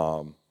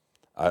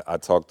 I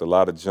talked a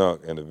lot of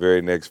junk and the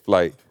very next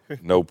flight,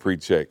 no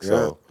pre-check.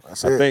 So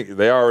that's I it. think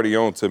they already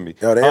on to me.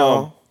 Yeah, they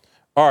on.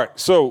 All right,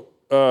 so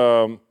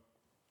what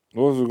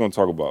was we going to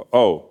talk about?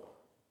 Oh,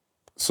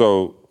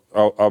 so,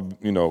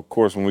 of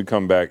course, when we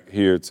come back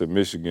here to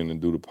Michigan and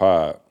do the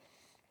pod,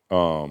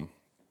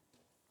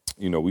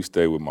 we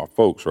stay with my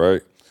folks,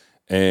 right?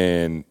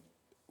 And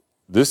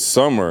this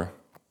summer,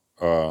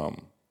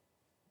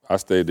 I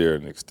stayed there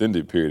an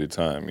extended period of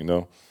time,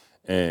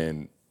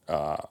 and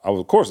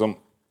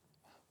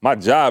my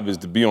job is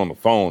to be on the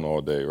phone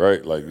all day,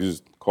 right? Like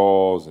just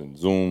calls and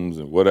Zooms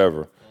and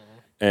whatever.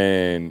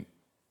 And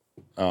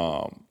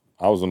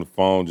I was on the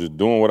phone just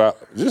doing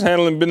just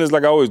handling business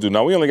like I always do.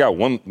 Now, we only got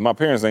my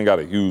parents ain't got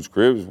a huge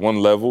crib. It's one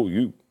level,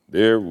 you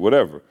there,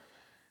 whatever.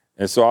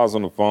 And so I was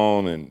on the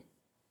phone and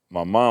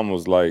my mom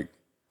was like,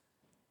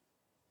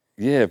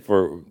 yeah,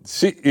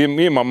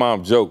 me and my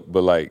mom joked,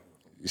 but like,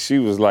 she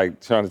was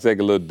like trying to take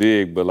a little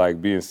dig, but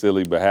like being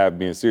silly, but half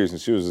being serious.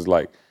 And she was just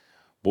like,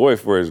 boy,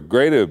 for as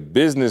great a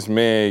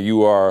businessman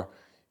you are,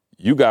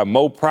 you got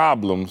more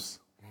problems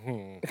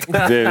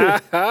than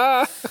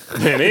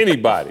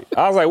anybody.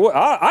 I was like, what?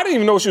 I didn't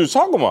even know what she was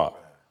talking about.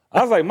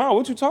 I was like, Mom,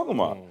 what you talking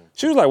about?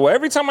 She was like, well,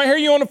 every time I hear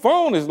you on the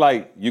phone, it's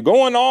like you're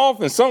going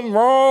off and something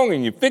wrong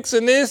and you're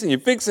fixing this and you're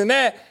fixing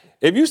that.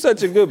 If you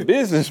such a good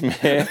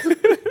businessman,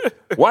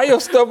 why your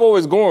stuff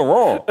always going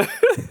wrong?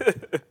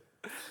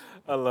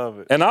 I love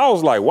it. And I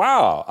was like,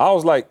 wow. I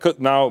was like,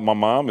 now my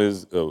mom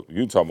is,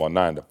 you talking about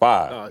 9 to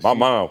 5. My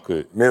mom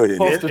could.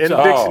 Millionaire. In the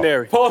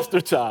dictionary.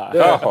 Poster child.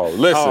 Oh,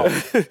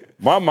 listen.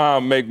 My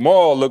mom make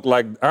Maul look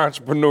like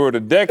entrepreneur of the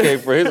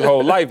decade for his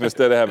whole life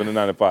instead of having a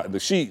 9 to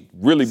 5. She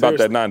really about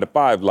that 9 to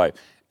 5 life.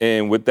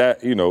 And with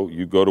that, you know,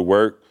 you go to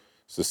work,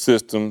 it's a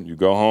system, you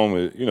go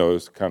home, you know,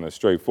 it's kind of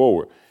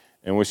straightforward.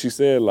 And when she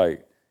said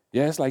like,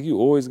 yeah, it's like you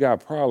always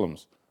got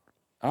problems.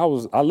 I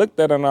looked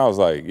at her and I was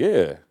like,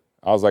 yeah.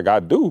 I was like, I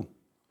do.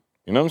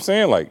 You know what I'm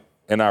saying? Like,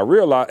 and I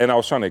realized, and I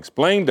was trying to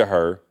explain to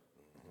her.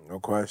 No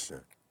question.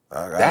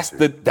 That's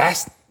the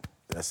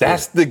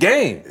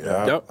game.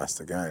 Yeah, Yep. that's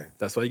the game.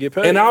 That's why you get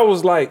paid. And I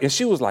was like, and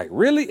she was like,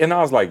 really? And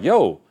I was like,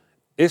 yo,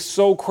 it's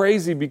so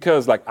crazy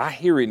because like I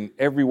hear it in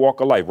every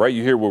walk of life, right?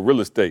 You hear with real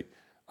estate.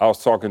 I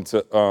was talking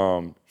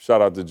to,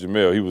 shout out to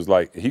Jamil. He was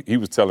like, he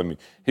was telling me,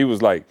 he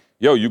was like,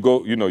 yo, you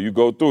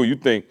go through, you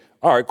think,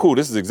 all right, cool,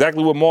 this is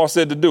exactly what Mar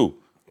said to do.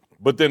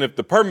 But then if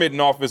the permitting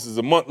office is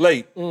a month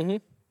late,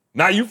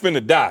 now you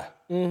finna die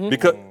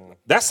because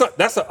that's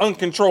an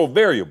uncontrolled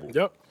variable.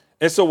 Yep.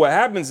 And so what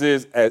happens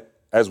is,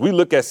 as we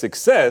look at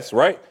success,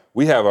 right?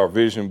 We have our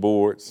vision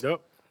boards.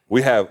 Yep.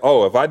 We have,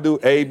 if I do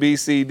A, B,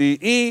 C, D,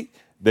 E,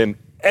 then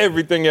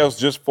everything else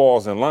just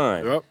falls in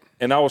line. Yep.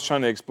 And I was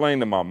trying to explain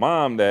to my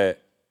mom that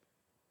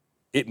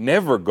it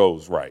never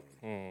goes right.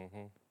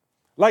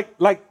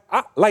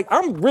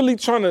 I'm really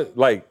trying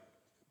to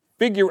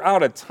figure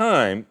out a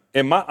time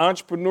in my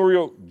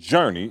entrepreneurial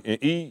journey,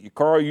 and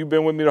Carl, you've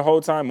been with me the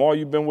whole time, Maul,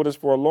 you've been with us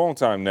for a long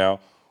time now,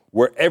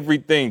 where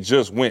everything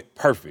just went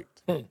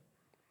perfect.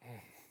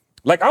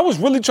 Like, I was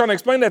really trying to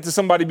explain that to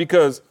somebody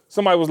because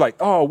somebody was like,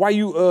 oh, why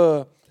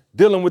you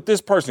dealing with this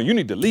person? You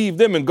need to leave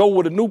them and go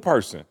with a new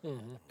person.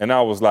 And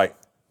I was like,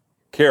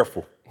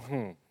 careful.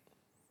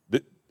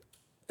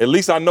 At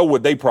least I know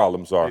what their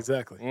problems are.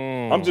 Exactly.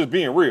 I'm just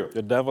being real.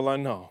 The devil I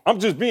know. I'm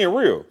just being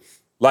real.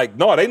 Like,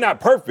 no, they not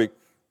perfect,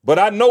 but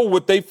I know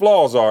what they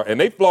flaws are, and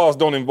they flaws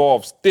don't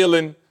involve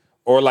stealing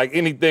or like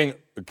anything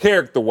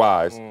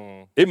character-wise.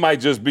 It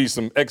might just be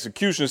some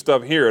execution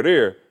stuff here or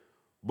there,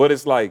 but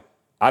it's like,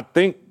 I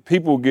think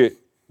people get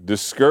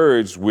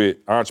discouraged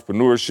with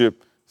entrepreneurship.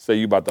 Say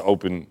you about to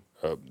open,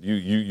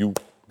 you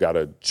got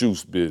a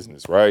juice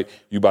business, right?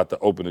 You about to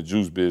open a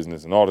juice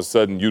business, and all of a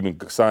sudden you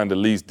done signed the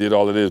lease, did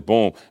all of this,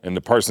 boom, and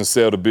the person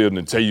sell the building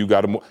and tell you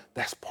got to.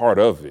 That's part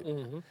of it.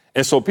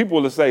 And so people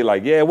will say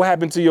like, yeah, what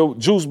happened to your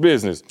juice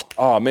business?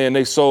 Oh man,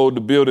 they sold the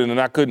building and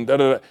I couldn't.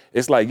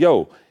 It's like,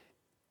 yo,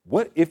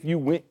 what if you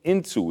went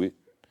into it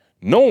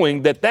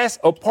knowing that that's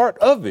a part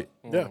of it?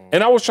 Yeah.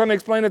 And I was trying to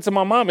explain it to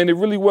my mom, and it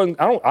really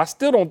wasn't. I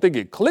still don't think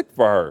it clicked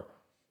for her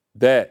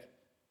that,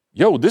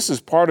 yo, this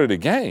is part of the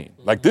game.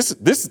 Like this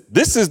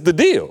is the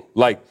deal.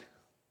 Like,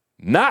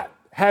 not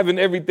having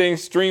everything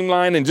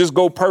streamlined and just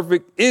go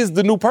perfect is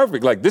the new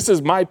perfect. Like, this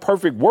is my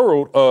perfect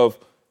world of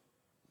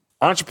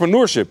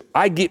entrepreneurship.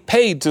 I get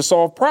paid to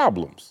solve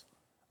problems.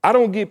 I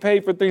don't get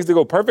paid for things to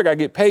go perfect. I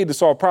get paid to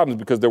solve problems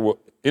because there will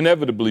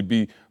inevitably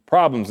be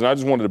problems. And I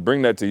just wanted to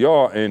bring that to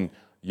y'all and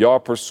y'all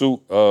pursuit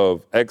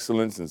of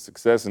excellence and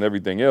success and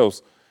everything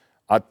else.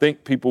 I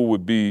think people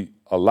would be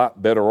a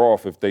lot better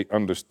off if they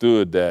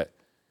understood that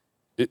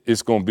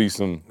it's gonna be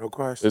some. No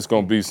question. It's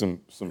gonna be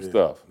some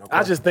stuff. No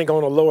I just think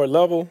on a lower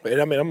level,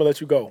 and I mean, I'm gonna let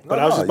you go. But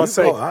I was just about to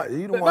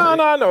say,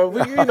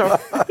 no.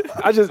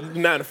 I just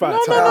 9 to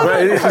 5 time.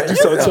 Right? It's just do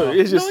so too.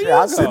 It's just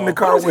I sit in the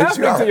car with you.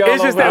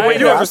 It's just that when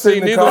You ever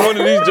seen neither one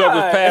of these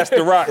jokers pass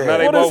the rock? Now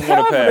they both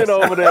want to pass.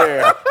 over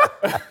there?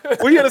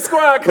 We in a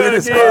squad cut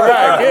again.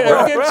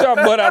 Right, get your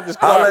butt out the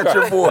squad I'll let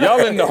car. your boy.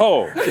 Y'all in the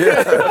hole.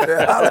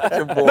 I'll let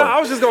your boy. No, I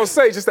was just gonna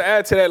say, just to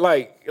add to that,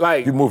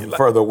 like You moving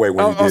further away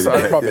when you I'm did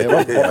sorry, it. probably.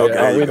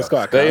 Okay, We in the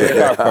squad car. Stay in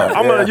the car.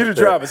 I'm gonna you the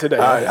driver today.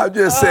 I'm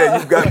just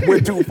saying you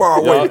went too far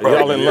away.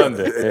 Y'all in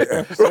London.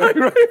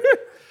 right.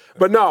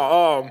 But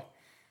no,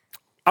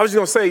 I was just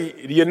gonna say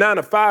your 9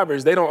 to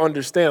 5ers, they don't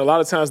understand. A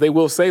lot of times they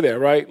will say that,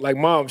 right? Like,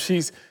 Mom,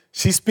 she's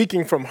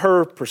speaking from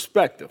her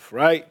perspective,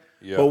 right?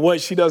 Yeah. But what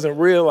she doesn't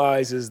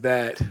realize is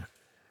that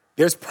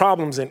there's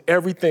problems in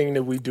everything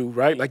that we do,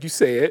 right? Like you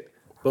said.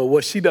 But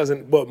what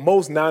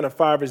most 9 to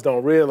 5ers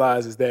don't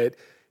realize is that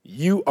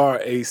you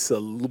are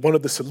one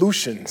of the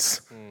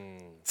solutions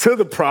to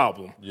the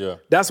problem. Yeah.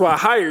 That's why I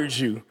hired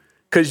you,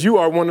 because you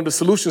are one of the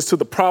solutions to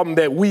the problem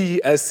that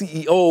we as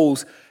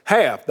CEOs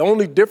have. The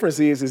only difference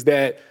is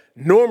that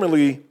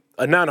normally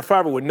a 9 to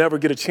 5er would never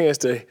get a chance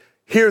to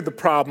hear the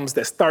problems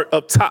that start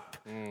up top.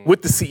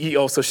 with the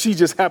CEO. So she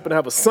just happened to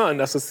have a son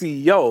that's a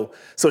CEO.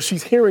 So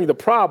she's hearing the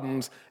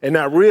problems and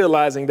not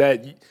realizing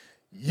that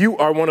you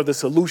are one of the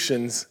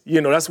solutions.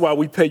 You know, that's why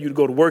we pay you to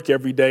go to work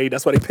every day.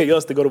 That's why they pay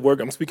us to go to work.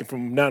 I'm speaking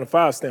from 9 to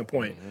 5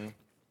 standpoint.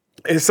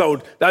 And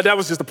so that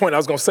was just the point I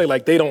was going to say.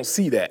 Like, they don't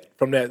see that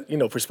from that,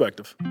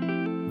 perspective.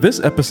 This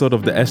episode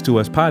of the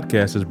S2S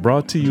podcast is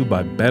brought to you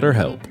by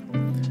BetterHelp.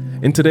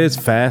 In today's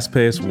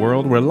fast-paced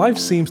world where life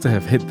seems to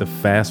have hit the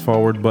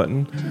fast-forward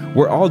button,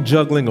 we're all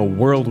juggling a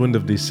whirlwind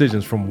of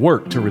decisions from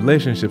work to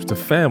relationships to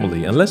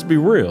family. And let's be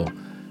real,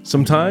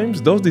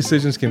 sometimes those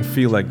decisions can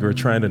feel like you're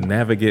trying to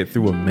navigate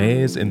through a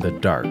maze in the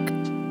dark.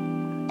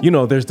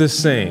 There's this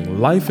saying,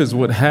 life is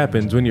what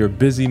happens when you're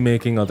busy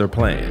making other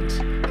plans.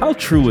 How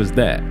true is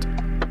that?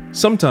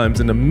 Sometimes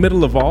in the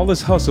middle of all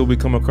this hustle, we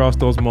come across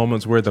those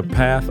moments where the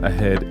path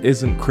ahead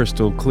isn't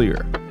crystal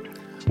clear.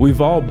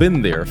 We've all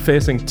been there,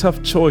 facing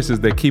tough choices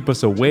that keep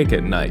us awake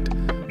at night.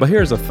 But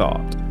here's a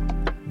thought.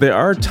 There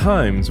are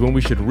times when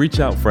we should reach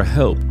out for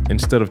help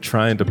instead of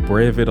trying to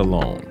brave it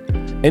alone.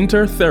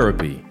 Enter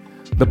therapy,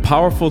 the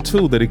powerful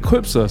tool that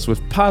equips us with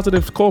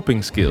positive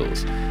coping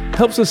skills,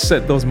 helps us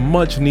set those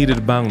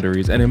much-needed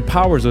boundaries, and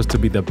empowers us to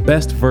be the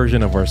best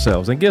version of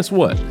ourselves. And guess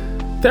what?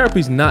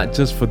 Therapy's not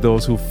just for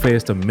those who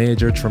faced a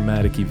major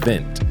traumatic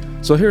event.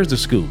 So here's the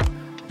scoop.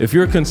 If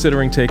you're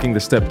considering taking the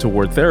step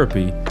toward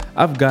therapy,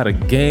 I've got a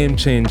game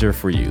changer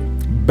for you.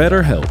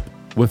 BetterHelp.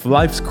 With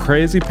life's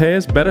crazy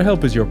pace,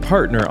 BetterHelp is your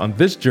partner on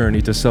this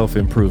journey to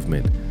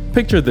self-improvement.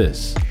 Picture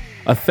this.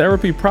 A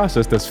therapy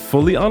process that's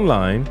fully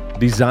online,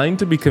 designed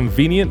to be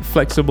convenient,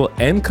 flexible,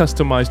 and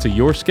customized to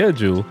your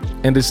schedule,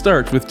 and it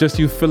starts with just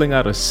you filling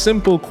out a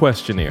simple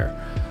questionnaire.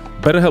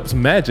 BetterHelp's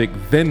magic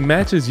then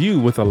matches you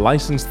with a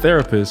licensed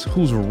therapist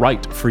who's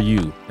right for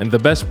you. And the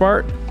best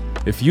part?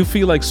 If you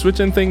feel like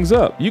switching things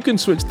up, you can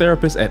switch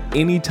therapists at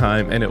any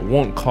time and it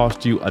won't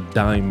cost you a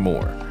dime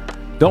more.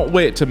 Don't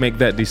wait to make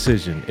that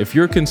decision. If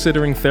you're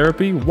considering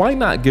therapy, why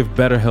not give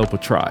BetterHelp a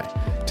try?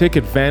 Take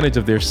advantage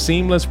of their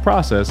seamless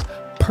process,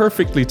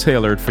 perfectly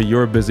tailored for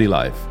your busy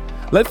life.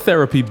 Let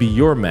therapy be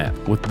your map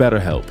with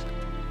BetterHelp.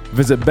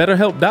 Visit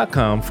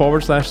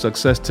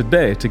BetterHelp.com/success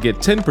today to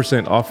get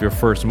 10% off your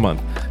first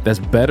month. That's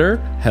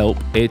BetterHelp,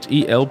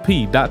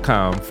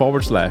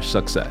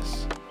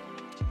 HELP.com/success.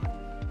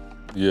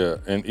 Yeah,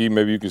 and E,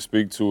 maybe you can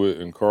speak to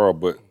it, and Carl,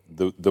 but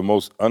the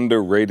most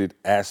underrated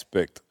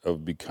aspect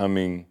of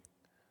becoming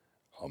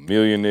a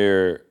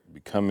millionaire,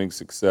 becoming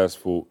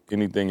successful,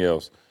 anything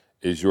else,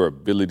 is your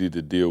ability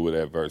to deal with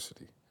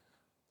adversity.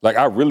 Like,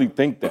 I really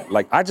think that.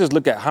 Like, I just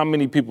look at how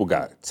many people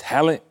got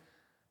talent,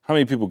 how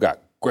many people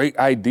got great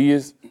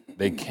ideas,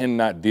 they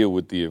cannot deal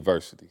with the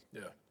adversity.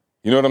 Yeah.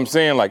 You know what I'm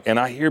saying? Like, and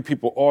I hear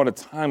people all the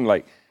time,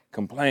 like,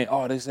 complain,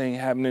 oh, this ain't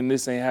happening,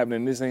 this ain't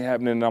happening, this ain't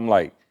happening. And I'm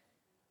like,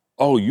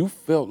 oh, you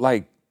felt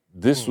like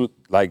this was,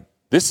 like,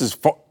 this is,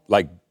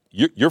 like,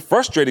 you're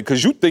frustrated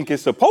because you think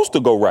it's supposed to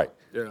go right.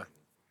 Yeah.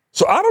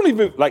 So I don't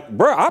even, like,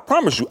 bro, I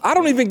promise you, I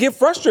don't even get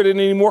frustrated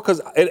anymore because,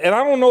 and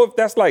I don't know if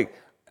that's like,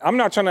 I'm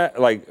not trying to,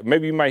 like,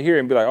 maybe you might hear it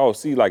and be like, oh,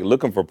 see, like,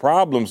 looking for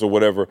problems or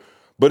whatever,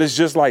 but it's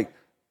just like,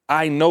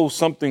 I know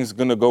something's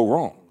gonna go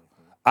wrong.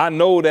 I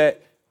know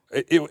that,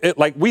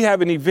 like, we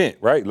have an event,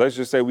 right? Let's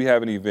just say we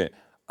have an event.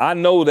 I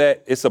know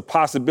that it's a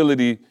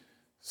possibility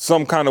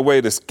some kind of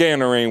way the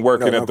scanner ain't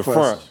working at the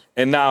front.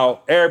 And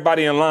now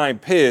everybody in line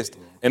pissed,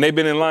 and they've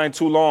been in line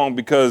too long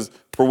because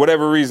for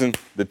whatever reason,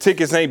 the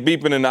tickets ain't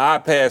beeping and the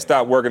iPad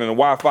stopped working and the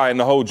Wi-Fi and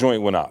the whole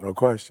joint went out. No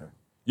question.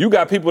 You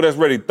got people that's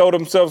ready to throw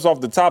themselves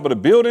off the top of the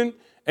building,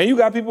 and you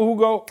got people who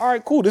go, all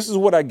right, cool, this is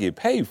what I get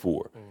paid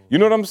for. You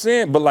know what I'm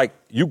saying? But, like,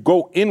 you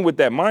go in with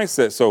that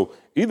mindset. So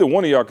either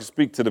one of y'all can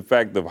speak to the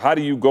fact of how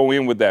do you go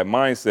in with that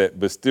mindset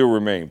but still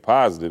remain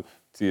positive,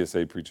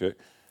 TSA pre-check,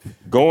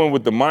 going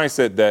with the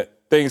mindset that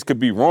things could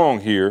be wrong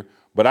here,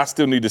 but I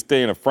still need to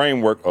stay in a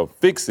framework of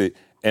fix it,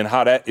 and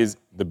how that is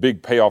the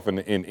big payoff in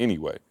the end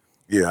anyway.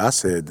 Yeah, I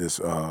said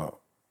this,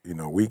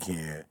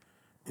 weekend,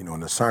 in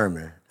the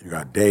sermon, you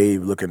got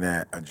Dave looking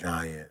at a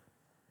giant,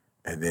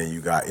 and then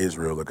you got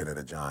Israel looking at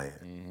a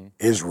giant. Mm-hmm.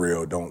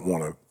 Israel don't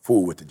want to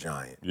fool with the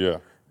giant. Yeah.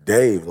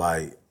 Dave,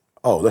 like,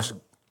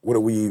 what are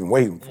we even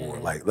waiting for?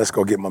 Like, let's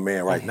go get my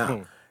man right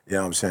now. You know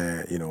what I'm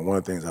saying? One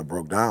of the things I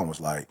broke down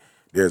was like,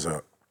 there's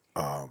a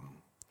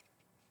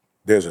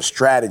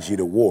strategy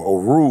to war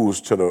or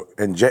rules to the,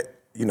 and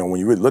when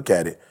you really look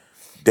at it,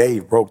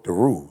 Dave broke the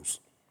rules,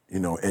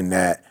 in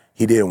that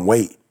he didn't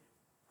wait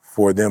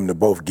for them to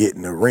both get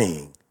in the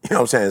ring. You know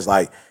what I'm saying? It's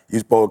like, you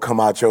supposed to come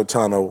out your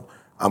tunnel,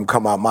 I'm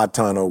come out my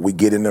tunnel, we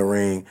get in the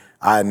ring,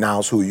 I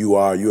announce who you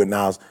are, you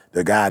announce,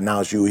 the guy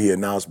announced you, he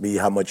announced me,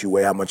 how much you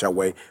weigh, how much I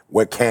weigh,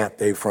 what camp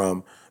they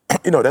from.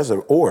 There's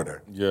an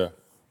order. Yeah.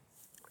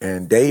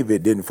 And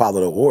David didn't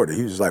follow the order.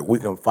 He was just like, we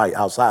can fight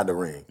outside the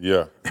ring. Yeah. You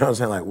know what I'm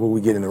saying? Like, what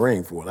we get in the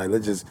ring for? Like,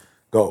 let's just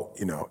go,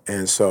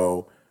 And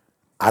so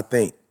I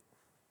think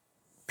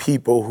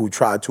people who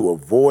try to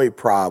avoid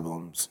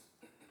problems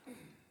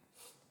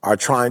are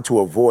trying to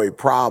avoid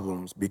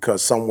problems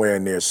because somewhere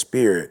in their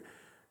spirit,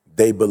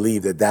 they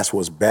believe that that's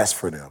what's best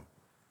for them.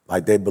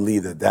 Like, they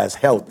believe that that's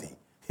healthy.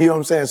 You know what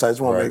I'm saying? So I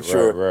just want to make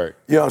sure. Right.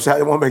 You know what I'm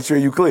saying? I want to make sure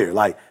you're clear.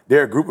 Like,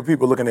 there are a group of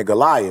people looking at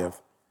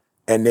Goliath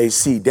and they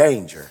see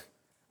danger.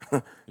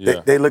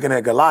 They looking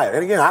at Goliath.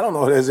 And again, I don't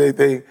know if there's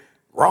anything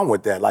wrong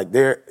with that. Like,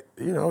 they're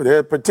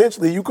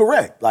potentially you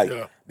correct. Like,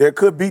 there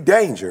could be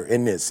danger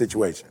in this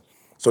situation.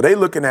 So they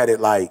looking at it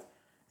like,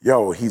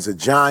 yo, he's a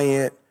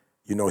giant.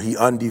 You know, he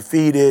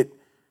undefeated.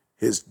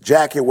 His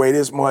jacket weighed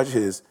this much.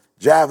 His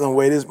javelin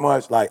weighed this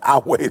much. Like, I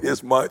weigh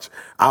this much.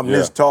 I'm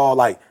this tall.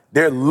 Like,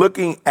 they're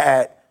looking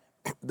at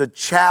the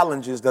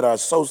challenges that are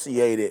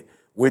associated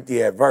with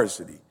the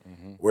adversity.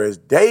 Whereas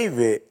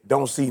David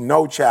don't see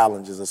no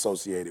challenges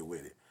associated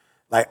with it.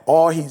 Like,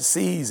 all he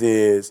sees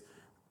is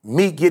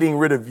me getting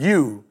rid of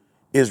you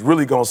is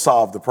really gonna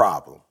solve the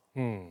problem.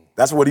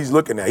 That's what he's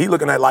looking at. He's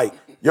looking at like,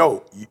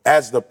 yo,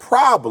 as the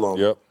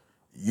problem,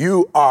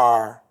 you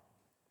are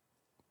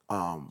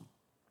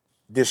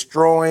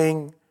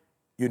destroying,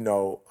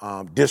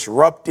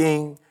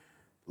 disrupting,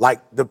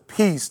 like the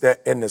peace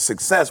that and the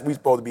success we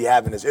supposed to be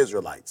having as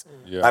Israelites.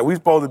 Like, we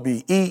supposed to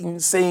be eating,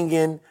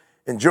 singing,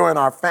 enjoying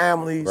our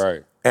families.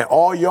 Right. And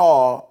all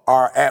y'all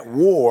are at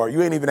war.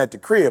 You ain't even at the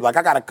crib. Like,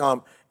 I gotta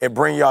come and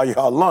bring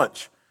y'all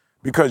lunch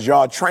because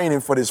y'all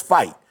training for this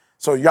fight.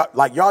 So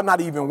y'all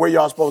not even where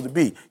y'all supposed to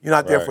be. You're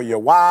not there for your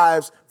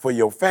wives, for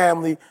your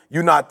family.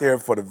 You're not there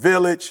for the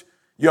village.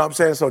 You know what I'm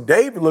saying? So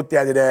David looked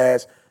at it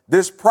as,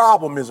 this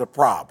problem is a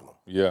problem.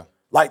 Yeah.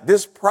 Like,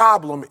 this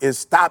problem is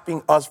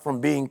stopping us from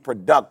being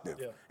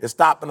productive. It's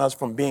stopping us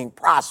from being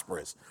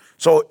prosperous.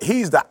 So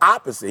he's the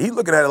opposite. He's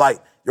looking at it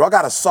like, yo, I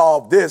got to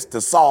solve this to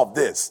solve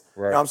this.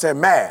 You know what I'm saying?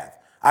 Math.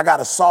 I got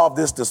to solve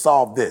this to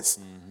solve this.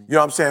 You know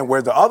what I'm saying?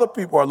 Whereas the other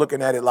people are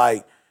looking at it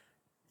like,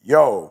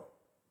 yo,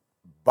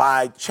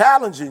 by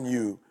challenging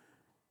you,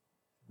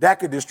 that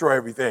could destroy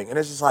everything. And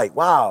it's just like,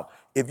 wow,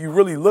 if you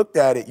really looked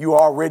at it, you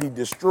already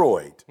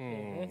destroyed.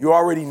 You're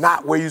already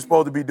not where you're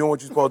supposed to be doing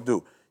what you're supposed to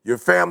do. Your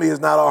family is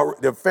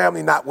not, their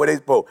family not where they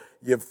supposed.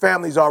 Your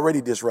family's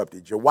already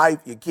disrupted. Your wife,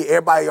 your kid,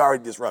 everybody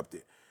already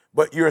disrupted.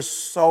 But you're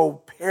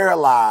so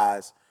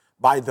paralyzed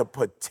by the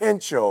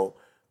potential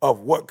of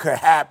what could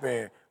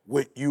happen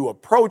with you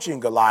approaching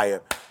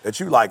Goliath that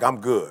you like, I'm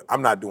good.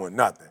 I'm not doing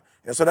nothing.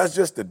 And so that's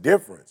just the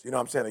difference. You know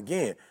what I'm saying?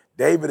 Again,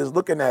 David is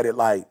looking at it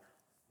like,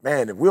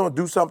 man, if we don't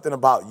do something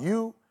about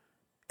you,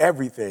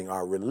 everything,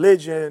 our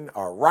religion,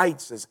 our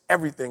rights,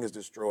 everything is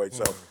destroyed.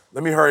 So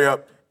let me hurry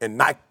up and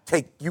not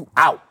take you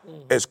out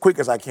as quick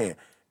as I can.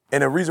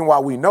 And the reason why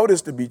we know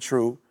this to be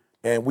true,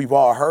 and we've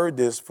all heard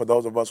this for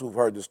those of us who've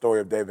heard the story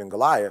of David and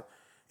Goliath,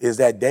 is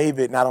that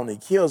David not only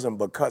kills him,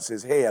 but cuts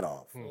his head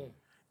off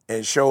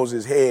and shows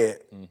his head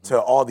to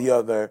all the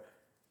other,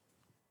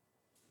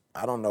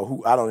 I don't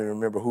even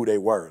remember who they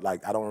were.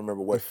 Like, I don't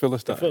remember what.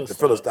 The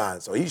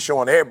Philistines. So he's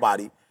showing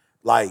everybody,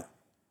 like,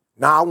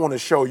 now I want to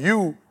show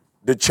you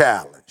the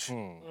challenge.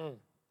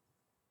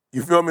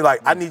 You feel me?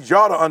 Like, I need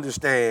y'all to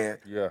understand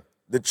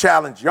the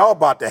challenge y'all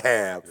about to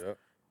have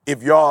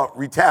if y'all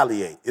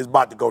retaliate. It's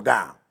about to go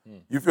down.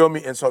 You feel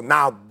me? And so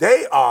now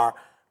they are,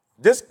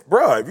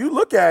 if you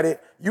look at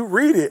it, you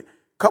read it,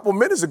 a couple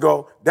minutes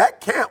ago, that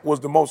camp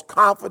was the most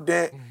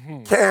confident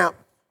camp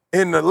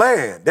in the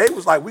land. They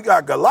was like, we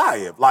got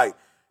Goliath. Like,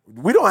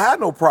 we don't have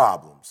no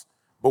problems.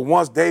 But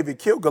once David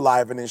killed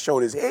Goliath and then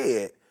showed his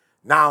head,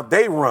 now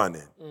they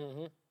running.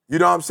 You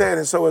know what I'm saying?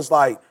 And so it's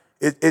like,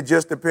 it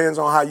just depends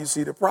on how you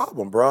see the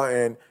problem, bro.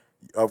 And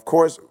of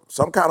course,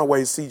 some kind of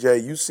way,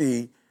 CJ, you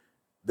see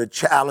the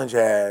challenge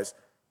as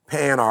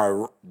paying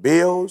our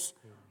bills.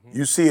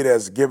 You see it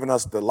as giving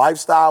us the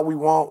lifestyle we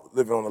want,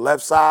 living on the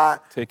left side.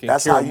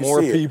 That's care how of you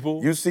more see it.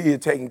 people. You see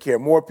it taking care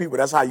of more people.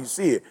 That's how you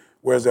see it.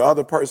 Whereas the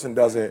other person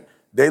doesn't.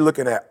 They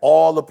looking at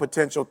all the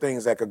potential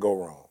things that could go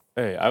wrong.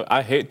 Hey,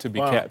 I hate to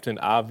be Captain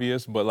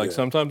Obvious, but like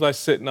sometimes I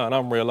sit now and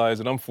I'm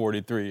realizing I'm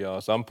 43,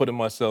 y'all. So I'm putting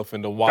myself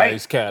in the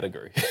wise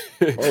category.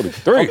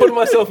 43. I'm putting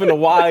myself in the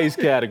wise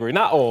category,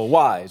 not all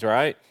wise,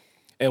 right?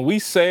 And we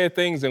say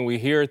things and we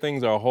hear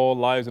things our whole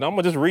lives. And I'm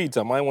gonna just read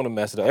something. I don't want to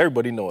mess it up.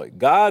 Everybody know it.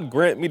 God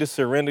grant me the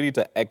serenity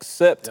to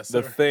accept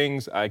the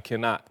things I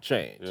cannot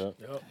change.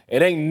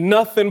 It ain't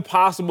nothing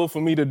possible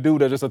for me to do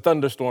that's just a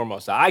thunderstorm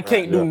outside. I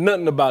can't do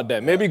nothing about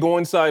that. Maybe go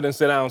inside and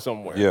sit down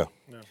somewhere.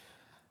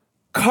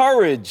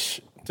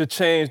 Courage to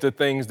change the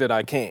things that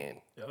I can.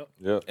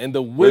 And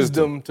the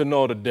wisdom to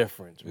know the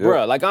difference.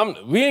 Bruh, like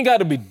we ain't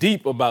gotta be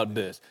deep about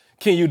this.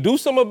 Can you do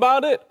something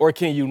about it or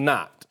can you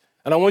not?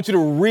 And I want you to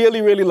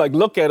really, really like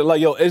look at it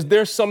like, yo, is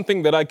there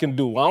something that I can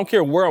do? I don't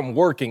care where I'm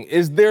working.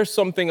 Is there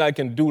something I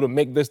can do to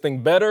make this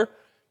thing better?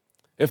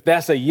 If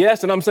that's a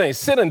yes, and I'm saying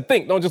sit and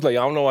think. Don't just like,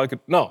 I don't know what I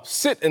could. No,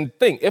 sit and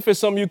think. If it's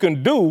something you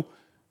can do,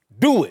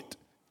 do it.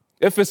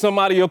 If it's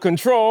something out of your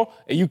control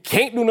and you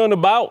can't do nothing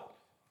about,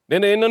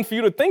 then there ain't nothing for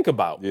you to think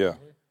about.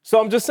 So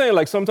I'm just saying,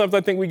 like, sometimes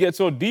I think we get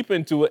so deep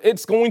into it,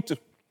 it's going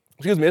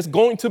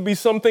to be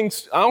something,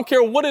 I don't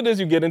care what it is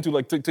you get into,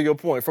 like to your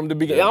point, from the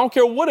beginning. I don't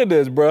care what it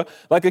is, bro.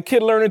 Like a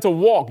kid learning to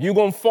walk, you're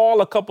going to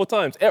fall a couple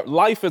times.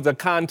 Life is a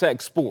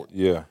contact sport.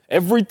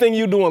 Everything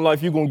you do in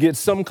life, you're going to get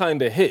some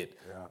kind of hit.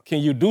 Can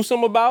you do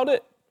something about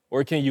it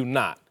or can you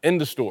not? End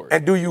the story.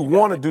 And do you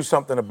want to do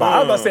something about it? I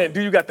was about to say,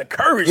 do you got the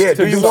courage Yeah,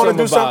 to do you want to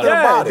do something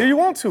about it? Do you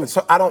want to?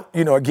 So I don't,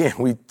 again,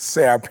 we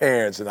say our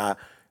parents, and I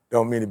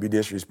don't mean to be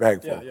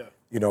disrespectful.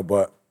 Yeah.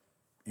 But,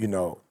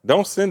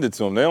 Don't send it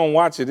to them. They don't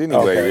watch it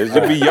anyway. Okay. It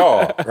should be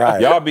y'all. Right.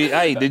 Y'all be,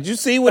 hey, did you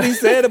see what he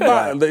said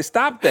about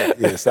Stop that.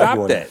 Yeah, stop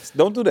doing that.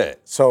 Don't do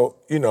that. So,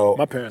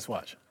 My parents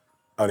watch.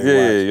 oh, they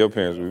Yeah, watch. your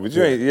parents. But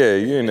you ain't, you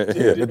ain't.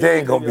 Yeah, but they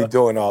ain't gonna be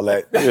doing all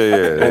that.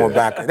 Yeah. Going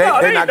back.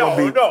 They're not gonna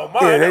be. mine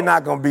they're don't.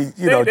 not gonna be.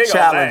 They gonna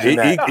challenging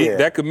laugh. that. Yeah.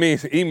 That could mean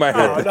he might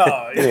have to.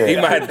 No, He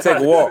might have to take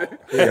a walk.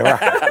 Yeah,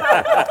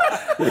 right.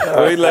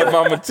 So he let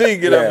Mama T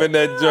get up in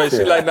that joint.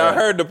 She like, now I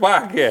heard the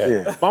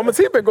podcast. Yeah. Mama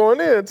T been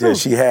going in too. Yeah,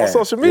 she has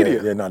on social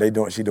media. Yeah,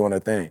 no, she doing her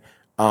thing.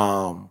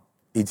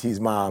 E.T.'s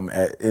mom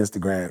at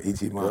Instagram.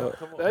 E.T. mom.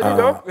 There you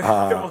go.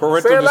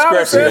 Parental Say it louder,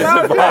 discretion say it is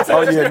louder. advised.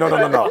 Oh yeah,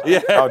 no.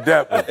 Yeah. Oh,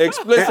 definitely.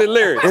 Explicit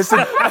lyrics. It's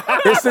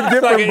a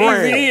different like an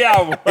brand. Eazy-E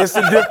album. It's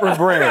a different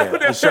brand.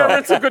 For sure.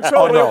 parental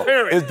control on your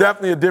parents. It's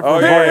definitely a different Oh,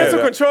 yeah. brand.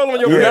 Parental control on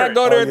your Do Yeah. not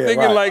go there Oh, yeah,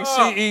 thinking right. like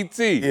she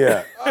E.T.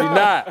 Yeah. She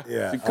not.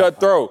 Yeah. She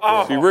cutthroat.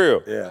 She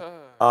real. Yeah.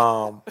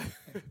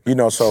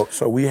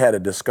 So we had a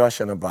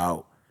discussion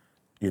about,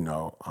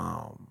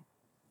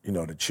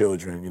 the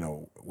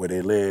children, where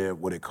they live,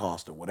 what it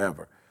costs or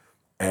whatever.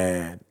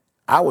 And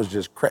I was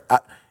just,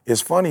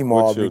 it's funny,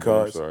 Maul, children?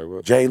 because I'm sorry,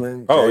 what?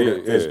 Jalen. Oh,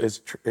 Jalen yeah.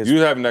 is You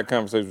was having that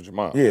conversation with your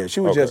mom. yeah, she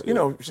was Okay,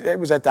 just, it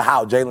was at the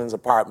house, Jalen's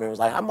apartment. It was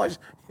like, how much?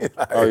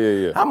 Oh,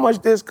 yeah. How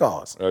much this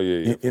cost? Oh,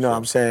 yeah. You know what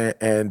I'm saying?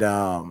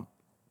 And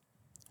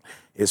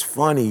it's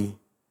funny,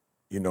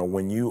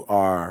 when you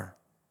are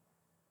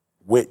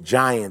with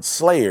giant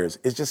slayers,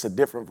 it's just a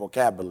different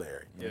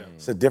vocabulary. Yeah.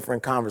 It's a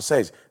different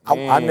conversation.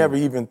 I never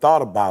even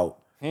thought about,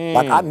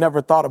 I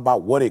never thought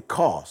about what it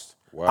costs.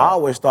 Wow. I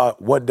always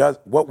thought,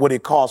 what would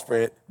it cost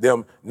for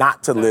them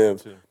not to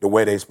live the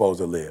way they're supposed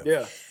to live?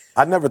 Yeah.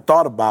 I never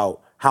thought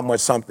about how much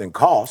something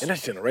costs. And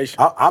that's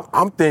generation.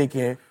 I'm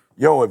thinking,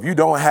 if you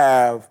don't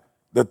have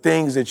the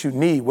things that you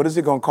need, what is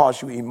it going to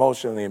cost you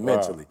emotionally and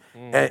mentally?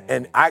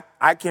 And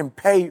I can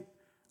pay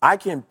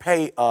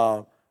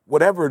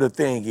whatever the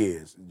thing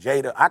is.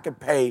 Jada, I can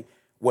pay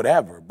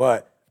whatever,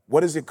 but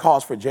what does it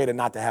cost for Jada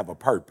not to have a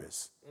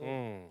purpose?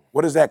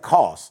 What does that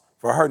cost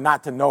for her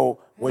not to know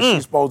what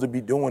she's supposed to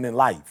be doing in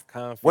life?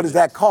 What does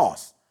that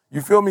cost?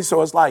 You feel me?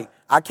 So it's like,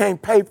 I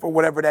can't pay for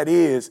whatever that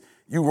is.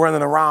 You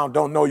running around,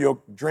 don't know your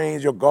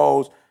dreams, your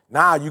goals.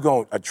 Now you're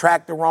going to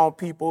attract the wrong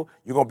people.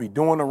 You're going to be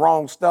doing the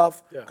wrong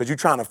stuff because you're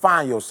trying to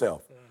find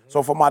yourself.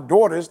 So for my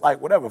daughter, it's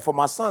like whatever. For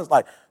my son, it's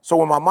like, so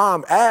when my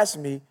mom asked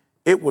me,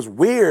 it was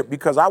weird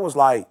because I was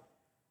like,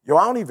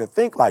 I don't even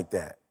think like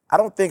that. I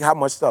don't think how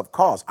much stuff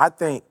costs. I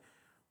think,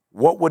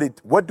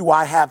 what do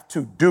I have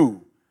to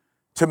do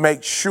to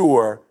make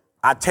sure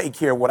I take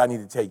care of what I need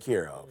to take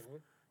care of?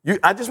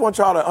 I just want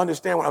y'all to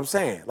understand what I'm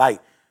saying.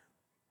 Like,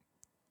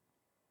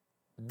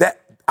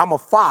 that I'm a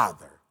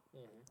father.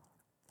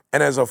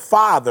 And as a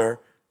father,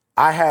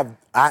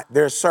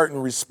 there's certain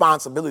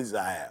responsibilities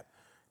I have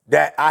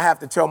that I have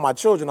to tell my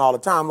children all the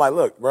time. Like,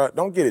 look, bro,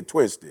 don't get it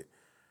twisted.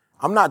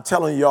 I'm not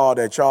telling y'all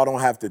that y'all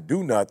don't have to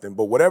do nothing,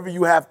 but whatever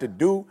you have to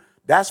do,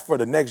 that's for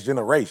the next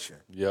generation.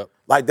 Yep.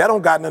 Like, that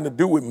don't got nothing to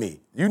do with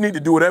me. You need to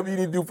do whatever you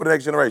need to do for the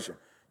next generation.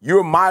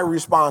 You're my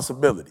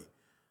responsibility.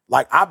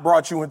 Like, I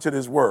brought you into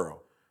this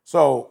world.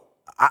 So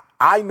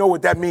I know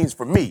what that means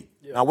for me.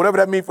 Yeah. Now, whatever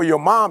that means for your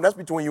mom, that's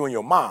between you and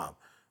your mom.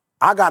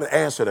 I got to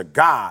answer to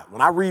God.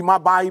 When I read my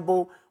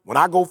Bible, when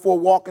I go for a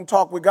walk and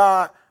talk with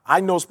God, I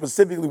know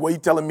specifically what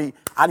he's telling me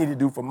I need to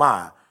do for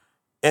mine.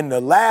 And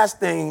the last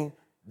thing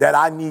that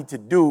I need to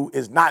do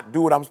is not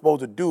do what I'm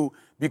supposed to do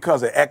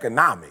because of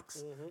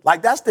economics.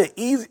 Like, that's the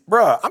easy,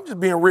 bruh, I'm just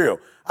being real.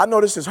 I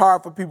know this is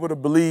hard for people to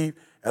believe,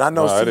 and I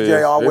know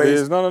CJ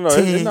always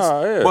tease,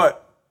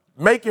 but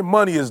making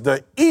money is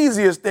the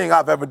easiest thing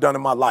I've ever done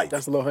in my life.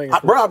 That's low hanging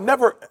fruit.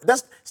 Bro,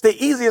 it's the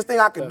easiest thing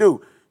I could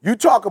do. You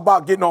talk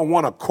about getting on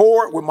one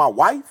accord with my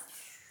wife,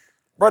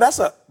 bro,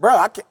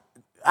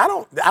 I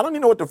don't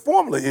even know what the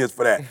formula is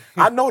for that.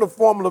 I know the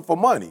formula for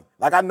money.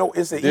 Like, I know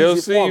it's an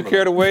easy formula. You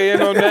care to weigh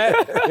in on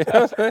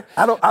that?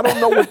 I don't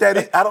know what that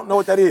is. I don't know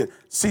what that is.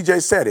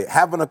 CJ said it.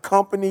 Having a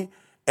company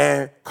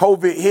and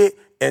COVID hit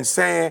and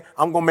saying,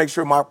 I'm gonna make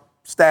sure my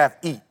staff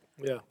eat.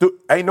 Yeah.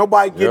 Ain't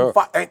nobody getting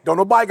don't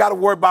nobody gotta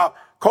worry about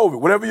COVID.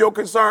 Whatever your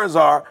concerns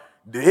are,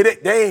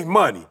 they ain't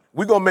money.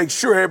 We're gonna make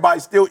sure everybody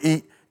still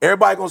eat.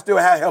 Everybody gonna still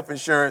have health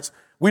insurance.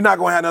 We're not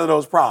gonna have none of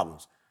those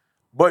problems.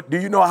 But do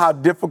you know how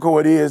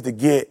difficult it is to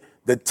get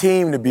the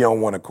team to be on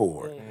one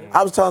accord?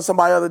 I was telling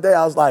somebody the other day,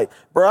 I was like,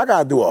 bro, I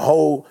gotta do a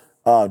whole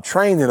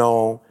training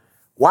on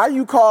why are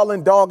you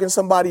dogging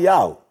somebody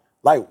out?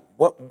 Like,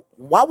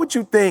 why would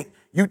you think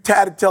you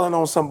tattling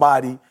on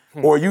somebody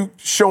or you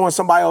showing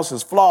somebody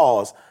else's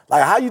flaws?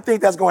 Like, how you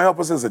think that's gonna help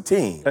us as a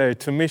team? Hey,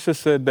 Tamisha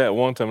said that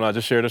one time, and I'll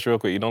just share this real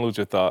quick, you don't lose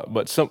your thought.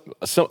 But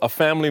a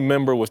family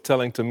member was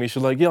telling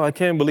Tamisha, like, yo, I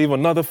can't believe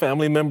another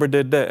family member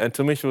did that. And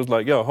Tamisha was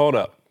like, yo, hold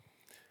up.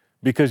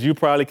 Because you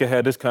probably could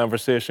have this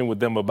conversation with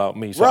them about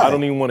me. So I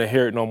don't even want to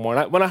hear it no more.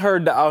 And when I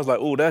heard that, I was like,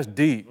 oh, that's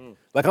deep.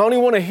 Like, I don't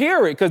even want to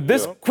hear it, because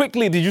this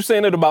quickly, did you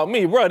saying it about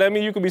me? Bro, that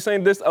means you could be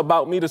saying this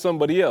about me to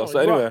somebody else. So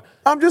anyway.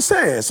 I'm just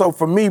saying. So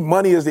for me,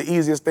 money is the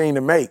easiest thing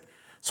to make.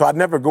 So I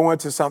never go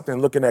into something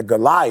looking at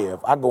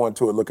Goliath. I go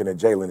into it looking at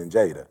Jalen and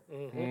Jada.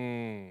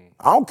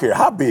 I don't care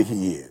how big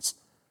he is.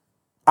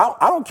 I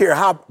don't care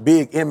how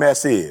big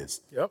MS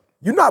is. Yep.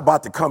 You're not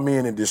about to come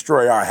in and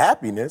destroy our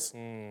happiness.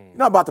 You're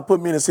not about to put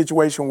me in a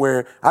situation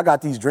where I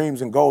got these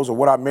dreams and goals of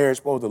what our marriage is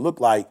supposed to look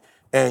like.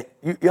 And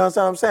you understand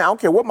what I'm saying? I don't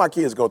care what my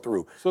kids go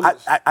through. So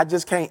I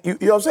just can't, you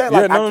know what I'm saying?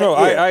 Like,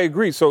 I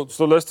agree. So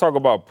let's talk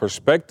about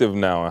perspective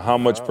now and how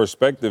much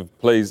perspective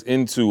plays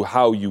into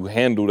how you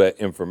handle that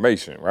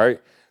information, right?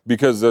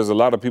 Because there's a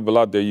lot of people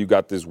out there, you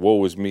got this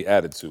woe is me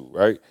attitude,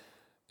 right?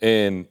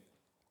 And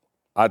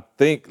I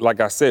think, like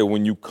I said,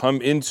 when you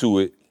come into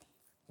it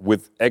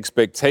with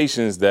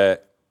expectations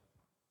that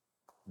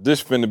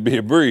this finna be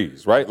a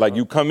breeze, right? Like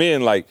you come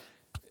in like,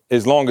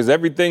 as long as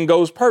everything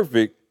goes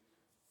perfect,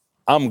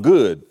 I'm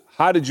good.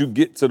 How did you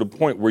get to the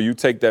point where you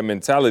take that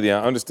mentality?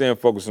 I understand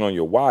focusing on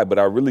your why, but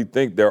I really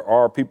think there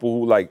are people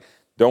who like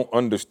don't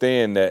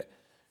understand that,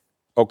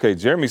 okay,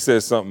 Jeremy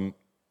said something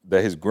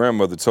that his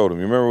grandmother told him.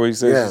 You remember what he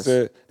said? Yes. She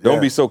said,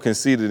 don't be so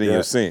conceited in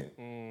your sin.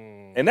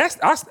 And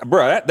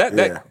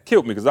that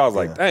killed me, because I was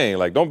like, dang,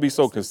 like don't be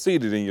so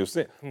conceited in your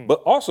sin.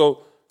 But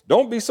also,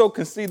 don't be so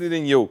conceited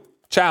in your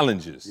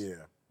challenges.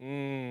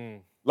 Yeah.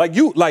 Like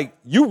you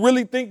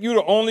really think you're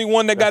the only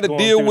one that got to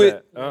deal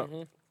with.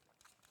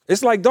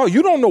 It's like, dog,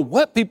 you don't know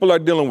what people are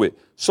dealing with.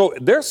 So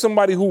there's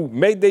somebody who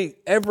made their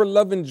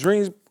ever-loving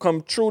dreams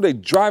come true. They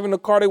driving the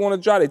car they want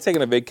to drive. They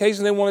taking a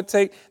vacation they want to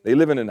take. They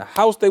living in the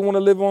house they want to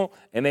live on.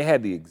 And they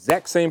had the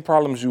exact same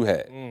problems you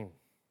had.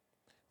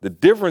 The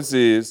difference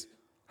is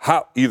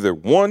how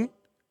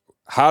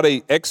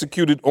they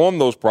executed on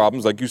those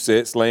problems, like you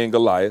said, slaying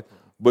Goliath.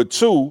 But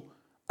two,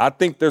 I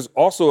think there's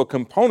also a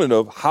component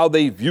of how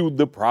they viewed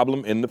the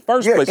problem in the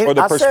first place, or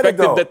the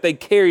perspective that they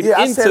carried into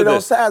this. I said it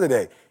on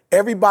Saturday.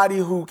 Everybody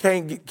who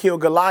can't kill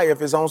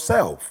Goliath is on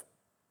self.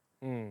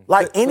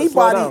 Like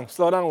anybody,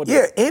 slow down with that.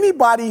 Yeah,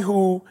 anybody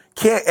who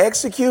can't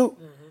execute,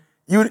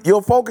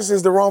 your focus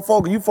is the wrong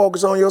focus. You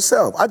focus on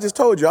yourself. I just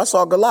told you, I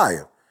saw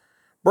Goliath.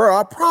 Bro,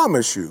 I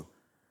promise you,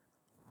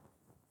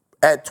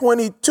 at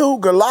 22,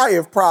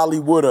 Goliath probably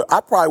would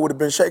have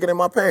been shaking in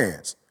my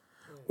pants.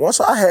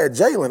 Once I had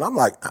Jalen, I'm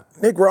like,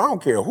 Negro, I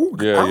don't care who,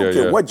 I don't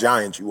care what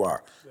giant you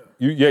are.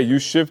 You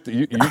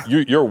shifted.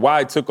 Your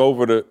why took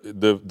over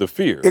the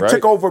fear. It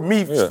took over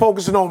me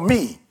focusing on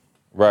me.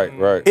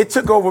 Right. It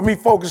took over me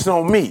focusing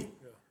on me.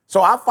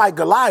 So I fight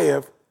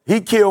Goliath. He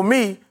killed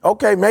me.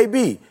 Okay,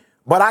 maybe,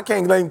 but I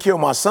can't let him kill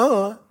my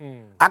son.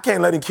 I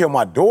can't let him kill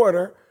my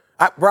daughter.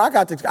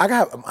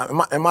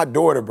 My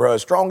daughter, bro,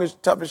 as strong as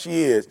tough as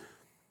she is.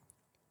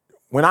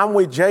 When I'm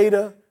with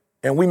Jada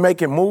and we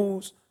making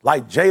moves,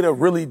 like Jada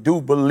really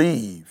do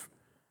believe,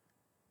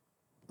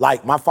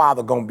 like my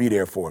father gonna be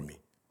there for me.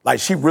 Like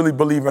she really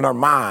believe in her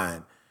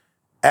mind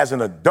as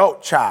an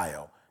adult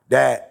child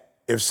that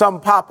if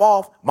something pop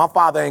off, my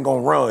father ain't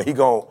gonna run. He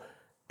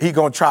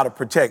gonna try to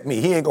protect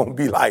me. He ain't gonna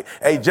be like,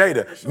 hey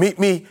Jada, meet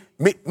me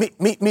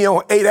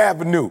on 8th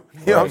Avenue.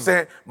 You know what I'm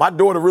saying? My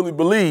daughter really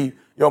believe,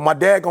 my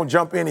dad gonna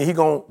jump in and he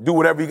gonna do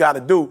whatever he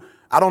gotta do.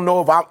 I don't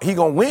know if he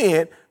gonna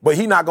win, but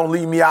he not gonna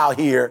leave me out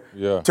here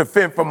to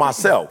fend for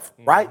myself,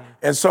 right?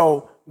 And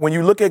so when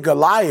you look at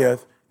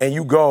Goliath and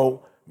you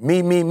go,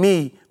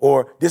 me,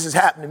 or this is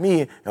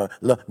happening to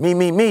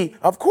me, me,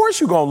 of course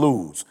you're gonna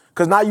lose,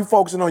 because now you're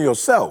focusing on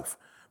yourself.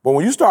 But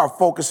when you start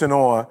focusing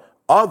on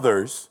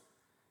others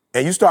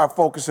and you start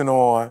focusing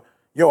on,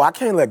 I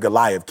can't let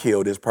Goliath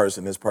kill this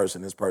person.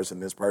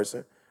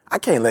 I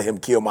can't let him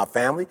kill my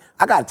family.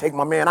 I gotta take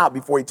my man out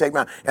before he take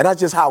me out. And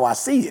that's just how I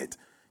see it.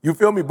 You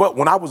feel me? But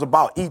when I was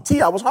about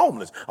E.T., I was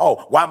homeless.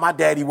 Oh, why my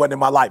daddy wasn't in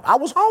my life? I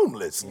was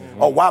homeless.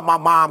 Or why my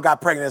mom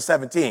got pregnant at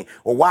 17.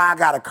 Or why I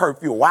got a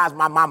curfew. Or why is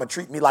my mama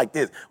treat me like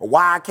this? Or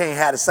why I can't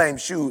have the same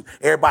shoes.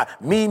 Everybody,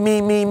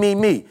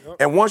 me.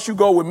 And once you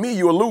go with me,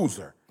 you're a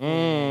loser.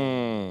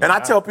 And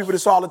I tell people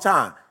this all the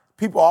time.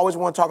 People always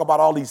want to talk about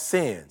all these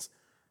sins.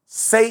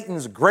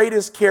 Satan's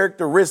greatest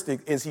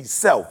characteristic is he's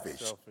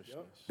selfish.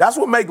 That's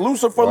what make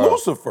Lucifer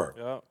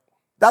Lucifer.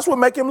 That's what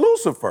make him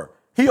Lucifer.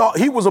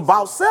 He was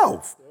about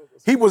self.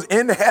 He was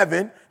in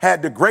heaven,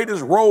 had the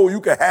greatest role you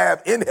could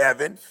have in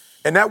heaven,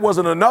 and that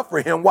wasn't enough for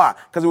him. Why?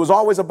 Because it was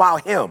always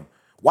about him.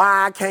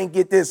 Why I can't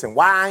get this, and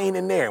why I ain't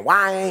in there, and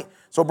why I ain't.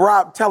 So, bro,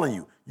 I'm telling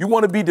you, you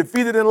want to be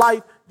defeated in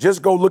life?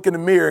 Just go look in the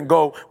mirror and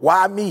go,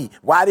 why me?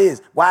 Why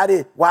this? Why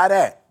this? Why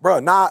that?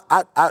 Bro,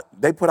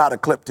 they put out a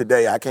clip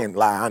today. I can't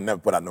lie. I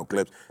never put out no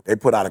clips. They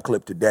put out a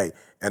clip today,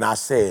 and I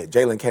said,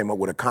 Jalen came up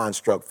with a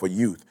construct for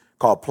youth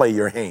called Play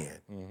Your Hand.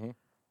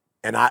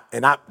 And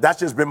that's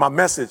just been my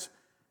message.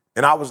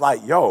 And I was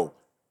like,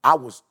 I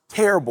was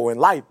terrible in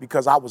life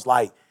because I was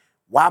like,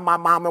 why my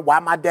mama,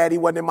 why my daddy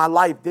wasn't in my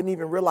life? Didn't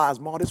even realize,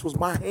 Ma, this was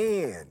my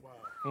hand.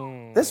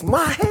 This is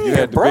my hand, You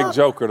had the bruh. big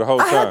joker the whole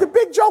time. I had the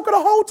big joker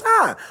the whole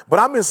time. But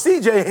I'm in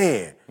CJ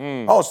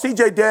hand. Oh,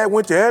 CJ dad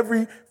went to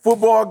every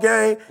football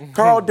game.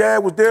 Carl dad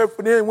was there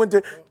for them. Went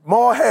to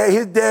Maul had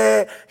his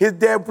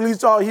dad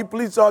police officer. He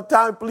police all the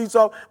time, police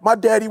officer. My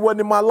daddy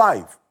wasn't in my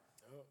life.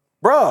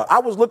 Bruh, I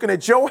was looking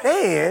at your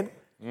hand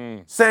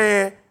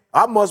saying,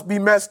 I must be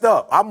messed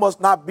up. I must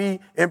not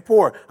be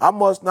important. I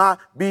must not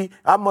be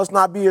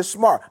as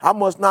smart. I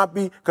must not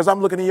be, because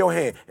I'm looking in your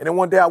hand. And then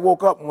one day I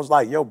woke up and was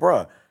like, yo,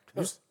 bruh,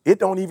 it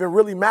don't even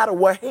really matter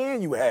what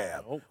hand you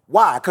have.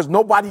 Why? Because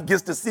nobody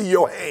gets to see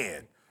your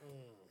hand.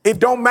 It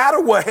don't matter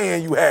what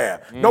hand you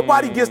have.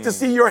 Nobody gets to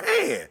see your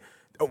hand.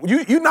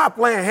 You're not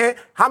playing hand.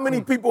 How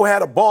many people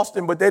had a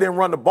Boston, but they didn't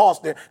run to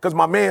Boston because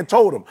my man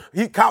told them.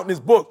 He counting his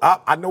book.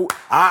 I know.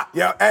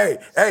 Hey,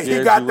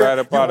 he got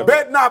that. You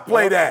bet not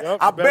play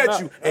that. I bet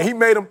you. And he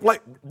made him play.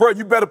 Bro,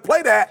 you better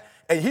play that.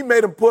 And he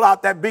made him pull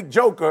out that big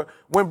joker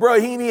when, bro,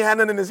 he ain't even had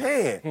nothing in his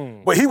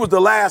hand. But he was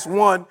the last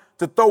one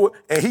to throw it,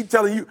 and he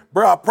telling you,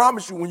 bro, I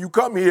promise you, when you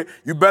come here,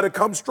 you better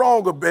come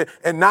stronger,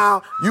 and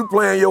now you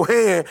playing your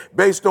hand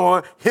based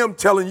on him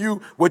telling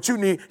you what you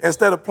need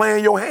instead of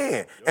playing your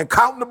hand and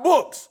counting the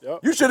books.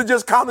 You should have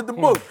just counted the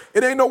books.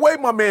 It ain't no way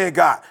my man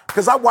got,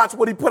 because I watched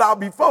what he put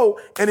out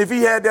before, and if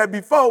he had that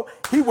before,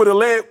 he would have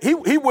led. He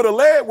would have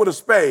led with a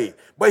spade,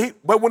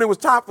 but when it was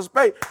time for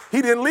spade,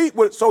 he didn't lead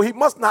with it, so he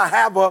must not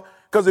have a.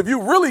 Because if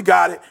you really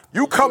got it,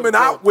 you coming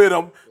out with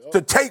him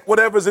to take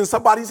whatever's in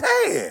somebody's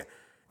hand.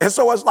 And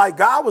so it's like,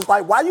 God was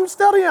like, why you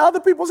studying other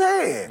people's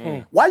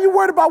hand? Why you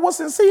worried about what's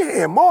in C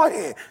hand, Maul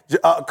hand,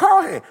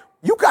 Carl hand?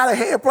 You got a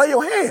hand, play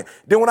your hand.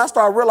 Then when I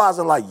started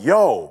realizing, like,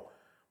 yo,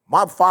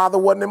 my father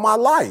wasn't in my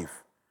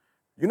life.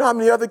 You know how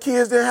many other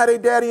kids didn't have their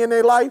daddy in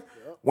their life?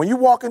 When you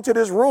walk into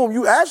this room,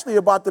 you actually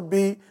about to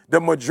be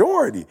the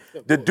majority.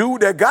 The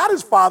dude that got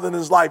his father in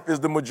his life is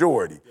the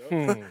majority.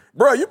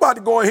 Bro, you about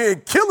to go in here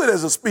and kill it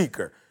as a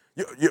speaker.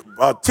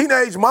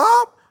 Teenage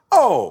mom?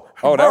 Oh,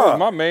 that was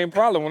my main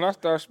problem when I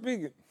started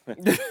speaking.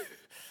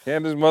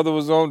 Candace's mother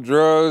was on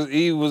drugs.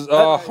 Eve was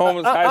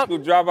homeless high school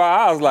dropout.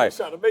 I was like,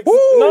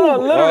 no,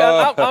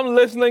 literally, I'm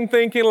listening,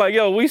 thinking like,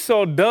 yo, we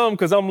so dumb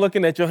because I'm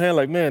looking at your hand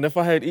like, man, if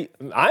I had,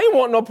 I ain't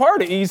want no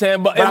part of E's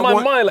hand, but in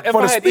my mind, like, if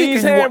I had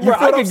E's hand, bro,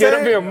 I could get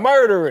up here and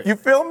murder it. You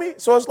feel me?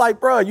 So it's like,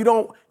 bro,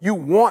 you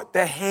want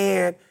the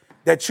hand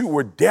that you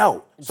were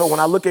dealt. So when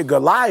I look at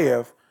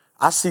Goliath,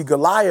 I see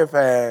Goliath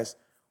as,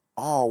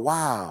 oh,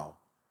 wow,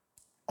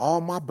 all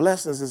my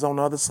blessings is on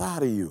the other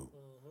side of you.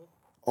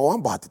 Oh,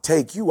 I'm about to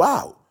take you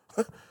out.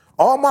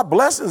 All my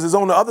blessings is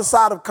on the other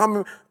side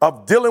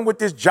of dealing with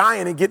this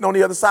giant and getting on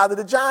the other side of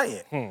the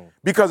giant.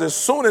 Because as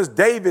soon as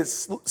David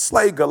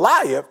slayed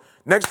Goliath,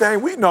 next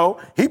thing we know,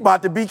 he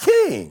about to be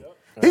king.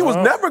 He was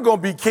never going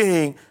to be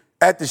king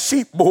at the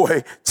sheep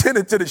boy,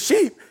 tending to the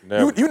sheep.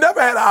 You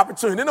never had an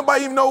opportunity. Didn't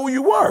nobody even know who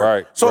you were.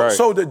 Right.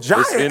 So the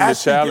giant it's in the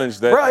challenge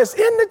it's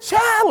in the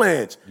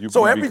challenge.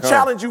 So every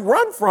challenge you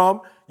run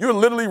from, you're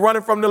literally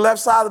running from the left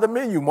side of the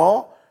menu,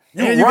 Maul.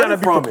 You gotta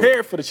be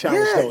prepared for the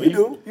challenge, though.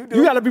 You do.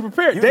 You gotta be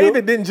prepared.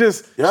 David didn't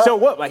just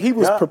show up. Like, he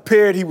was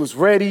prepared, he was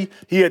ready,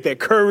 he had that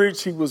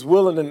courage, he was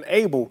willing and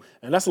able.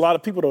 And that's a lot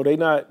of people, though. They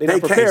not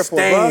prepared for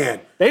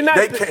it. They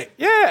can't.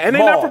 Yeah, and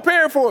they're not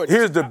prepared for it.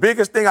 Here's the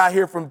biggest thing I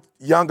hear from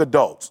young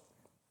adults.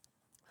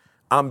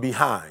 I'm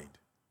behind.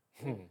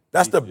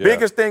 That's the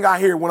biggest thing I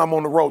hear when I'm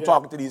on the road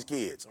talking to these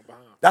kids.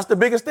 That's the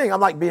biggest thing.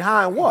 I'm like,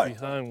 behind what?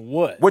 Behind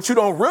what? What you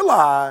don't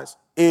realize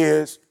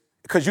is,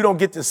 because you don't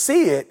get to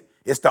see it,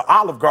 it's the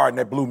Olive Garden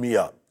that blew me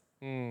up.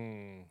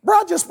 Bro,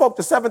 I just spoke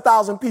to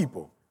 7,000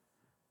 people.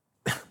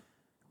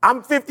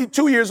 I'm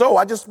 52 years old.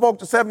 I just spoke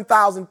to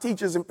 7,000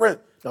 teachers and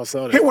principals.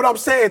 Hear what I'm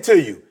saying to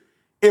you.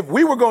 If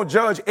we were going to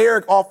judge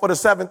Eric off for the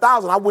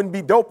 7,000, I wouldn't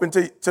be doping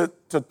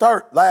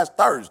to last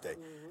Thursday,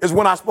 is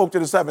when I spoke to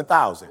the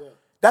 7,000.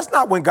 That's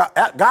not when God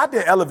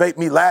didn't elevate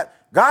me. God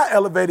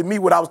elevated me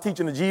when I was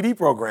teaching the GED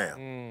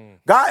program.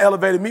 God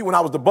elevated me when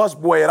I was the bus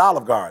boy at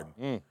Olive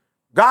Garden.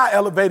 God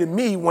elevated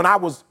me when I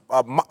was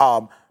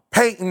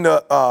painting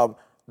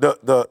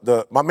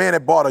my man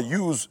had bought a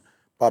used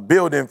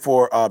building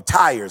for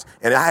tires,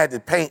 and I had to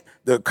paint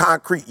the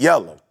concrete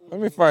yellow. Let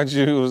me find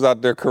you who was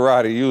out there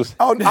karate.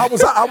 I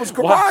was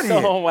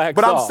karate.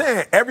 But I'm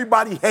saying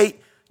everybody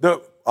hate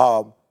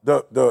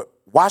the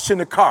washing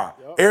the car.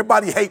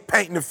 Everybody hate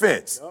painting the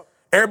fence.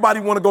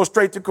 Everybody want to go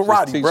straight to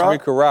karate, bro. Teach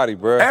me karate,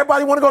 bro.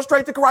 Everybody want to go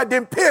straight to karate,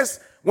 then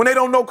piss when they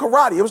don't know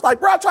karate. It was like,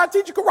 bro, I tried to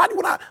teach you karate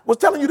when I was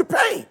telling you to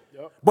paint.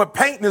 But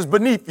painting is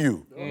beneath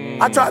you.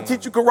 I tried to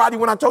teach you karate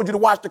when I told you to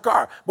wash the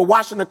car, but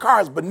washing the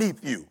car is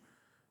beneath you.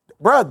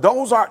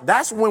 Bruh,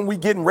 that's when we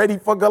getting ready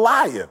for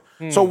Goliath.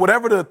 So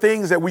whatever the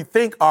things that we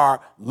think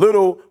are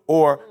little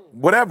or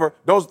whatever,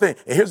 those things.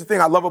 And here's the thing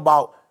I love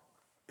about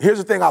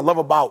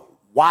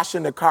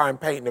washing the car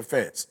and painting the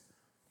fence.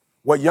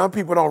 What young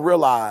people don't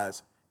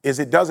realize is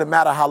it doesn't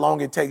matter how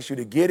long it takes you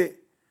to get it,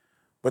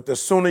 but the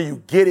sooner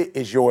you get it,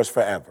 it's yours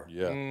forever.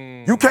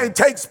 You can't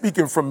take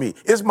speaking from me.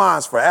 It's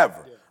mine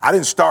forever. I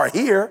didn't start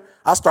here.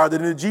 I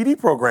started in the GD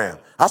program.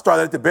 I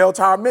started at the Bell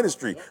Tower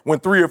Ministry when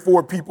 3 or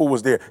 4 people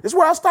was there. It's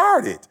where I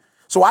started.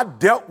 So I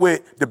dealt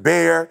with the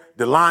bear,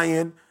 the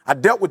lion. I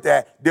dealt with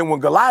that. Then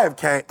when Goliath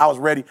came, I was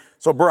ready.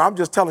 So, bro, I'm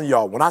just telling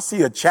y'all, when I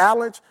see a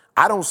challenge,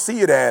 I don't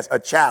see it as a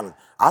challenge.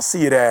 I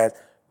see it as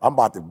I'm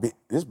about to be,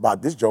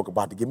 this joke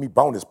about to give me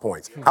bonus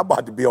points. I'm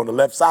about to be on the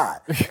left side.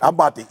 I'm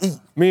about to eat.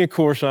 Me and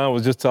Korshawn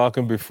was just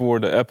talking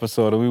before the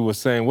episode, and we were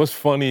saying what's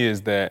funny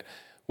is that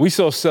we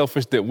so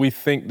selfish that we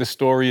think the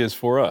story is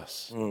for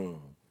us.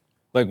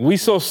 Like, we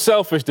so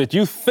selfish that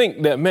you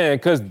think that, man,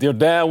 because your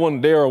dad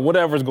wasn't there or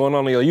whatever's going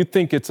on, you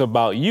think it's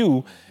about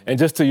you. And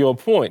just to your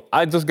point,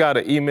 I just got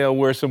an email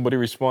where somebody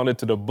responded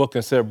to the book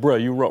and said, bro,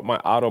 you wrote my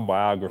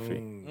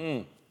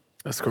autobiography.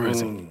 That's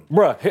crazy.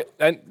 Bruh,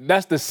 and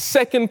that's the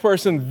second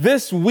person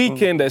this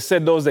weekend that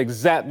said those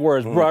exact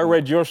words. Bro, I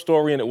read your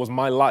story and it was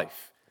my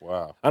life.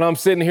 Wow. And I'm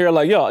sitting here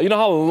like, yo, you know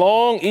how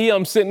long,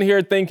 I'm sitting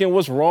here thinking,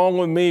 what's wrong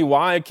with me?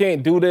 Why I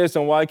can't do this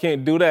and why I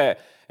can't do that?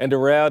 And the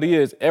reality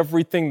is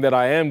everything that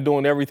I am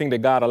doing, everything that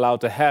God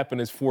allowed to happen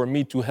is for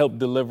me to help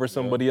deliver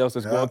somebody else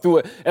that's going through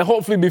it. And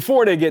hopefully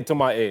before they get to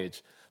my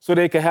age, so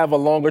they can have a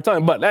longer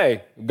time. But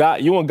hey,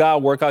 God, you and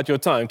God work out your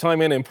time. Time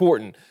ain't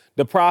important.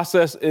 The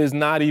process is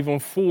not even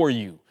for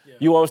you. Yeah.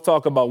 You always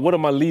talk about, what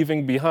am I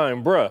leaving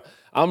behind? Bruh,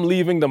 I'm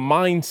leaving the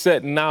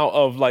mindset now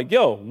of like,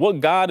 yo, what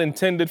God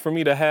intended for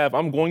me to have,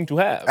 I'm going to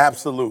have.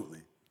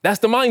 Absolutely. That's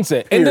the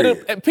mindset.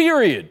 Period.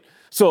 Period.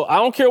 So I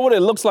don't care what it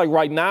looks like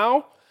right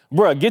now.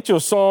 Bruh, get your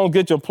song,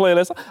 get your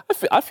playlist.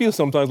 I feel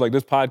sometimes like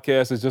this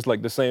podcast is just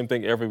like the same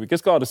thing every week.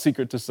 It's called The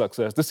Secret to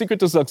Success. The secret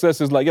to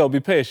success is like, yo, be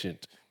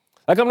patient.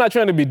 Like, I'm not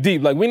trying to be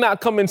deep. Like, we're not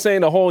coming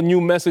saying a whole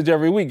new message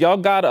every week. Y'all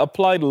got to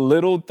apply the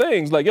little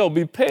things. Like, yo,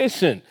 be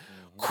patient.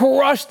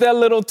 Crush that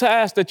little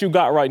task that you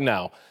got right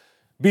now.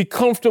 Be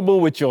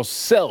comfortable with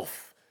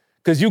yourself.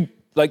 Because you,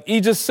 like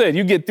E just said,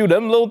 you get through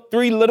them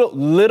three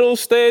little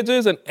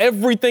stages and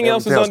everything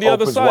else is on the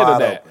other side of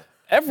that. Open.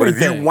 Everything.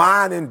 But if you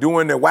whining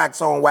doing the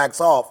wax on,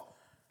 wax off,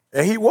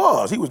 and he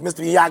was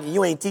Mr. Miyagi,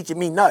 you ain't teaching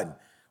me nothing.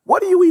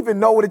 What do you even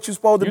know that you're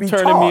supposed to be taught?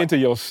 You're turning me into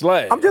your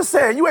slave. I'm just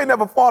saying, you ain't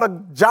never fought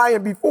a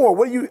giant before.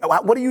 What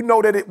do you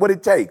know what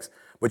it takes?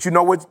 But you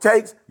know what it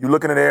takes? You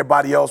looking at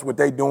everybody else, what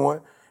they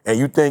doing, and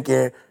you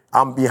thinking,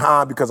 I'm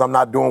behind because I'm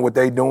not doing what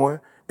they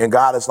doing. And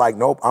God is like,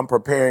 nope, I'm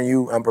preparing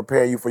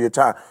you for your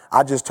time.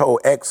 I just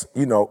told X,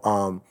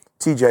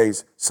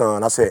 TJ's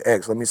son, I said,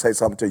 X, let me say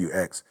something to you,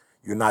 X.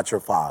 You're not your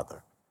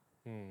father.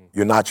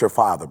 You're not your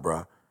father,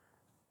 bruh.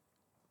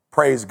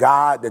 Praise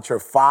God that your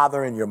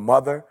father and your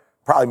mother,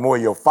 probably more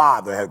your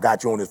father, have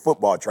got you on this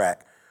football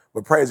track.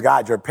 But praise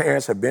God, your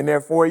parents have been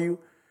there for you.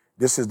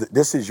 This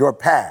is your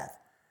path.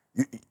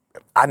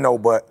 I know,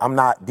 but I'm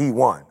not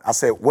D1. I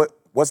said, what's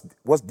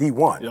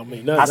D1? Don't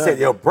mean nothing. I said,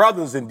 your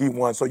brother's in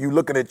D1, so you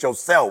looking at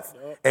yourself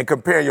and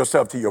comparing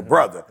yourself to your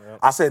brother.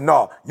 I said,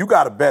 no, you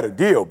got a better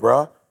deal,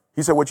 bruh.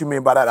 He said, what you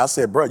mean by that? I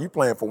said, bruh, you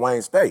playing for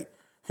Wayne State.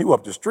 You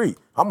up the street.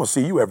 I'm going to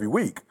see you every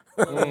week.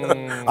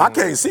 I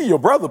can't see your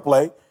brother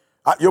play.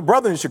 Your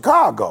brother in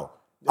Chicago.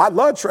 I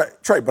love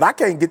Trey, but I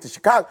can't get to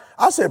Chicago.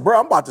 I said, bro,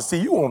 I'm about to see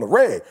you on the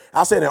red.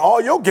 I said, in all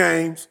your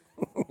games,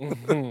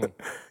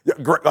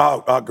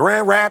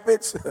 Grand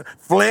Rapids,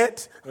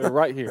 Flint.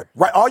 Right here.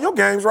 Right, all your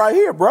games right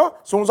here, bro.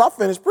 As soon as I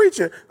finish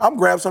preaching, I'm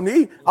grab something to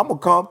eat. I'm going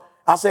to come.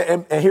 I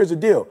said, and here's the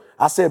deal.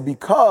 I said,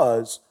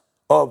 because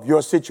of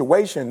your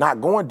situation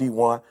not going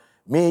D1,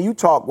 me and you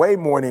talk way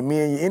more than me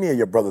and any of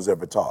your brothers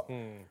ever talk.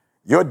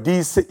 Your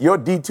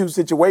D2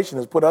 situation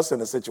has put us in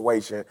a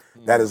situation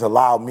that has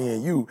allowed me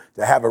and you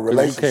to have a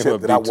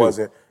relationship that I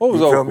wasn't. What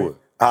was Oakwood?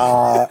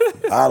 I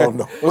don't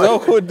know. Was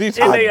Oakwood D2?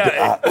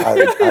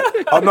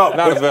 Oh, no.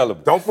 Not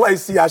available. Don't play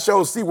C. I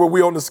showed C where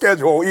we on the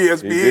schedule on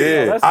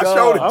ESPN. Let's I go.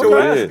 showed it to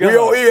Okay. him. We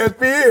on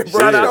ESPN, bro.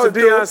 Shout out to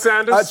Deion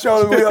Sanders. I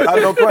showed him.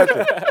 No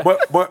question.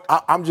 But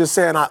I'm just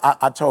saying,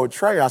 I told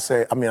Trey, I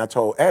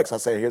told X, I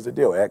said, here's the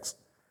deal, X.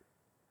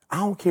 I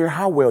don't care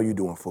how well you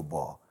do in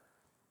football.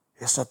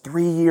 It's a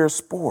 3-year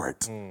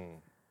sport.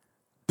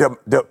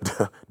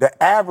 The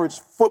average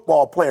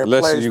football player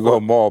Unless plays you go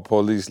Mall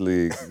Police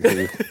League.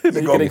 You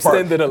can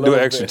extend it a Do little an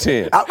extra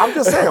bit. 10. I'm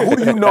just saying, who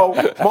do you know,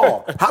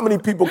 Paul? How many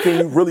people can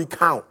you really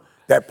count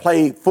that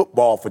played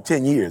football for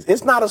 10 years?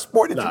 It's not a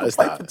sport that you can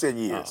play for 10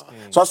 years.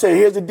 So I said,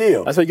 here's the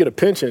deal. That's how you get a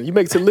pension. You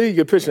make it to the league, you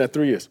get a pension at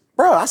 3 years.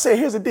 Bro, I said,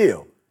 here's the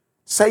deal.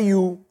 Say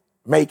you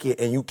make it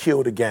and you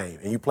kill the game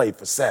and you played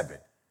for 7.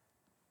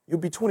 You'll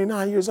be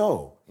 29 years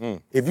old.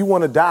 If you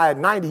want to die at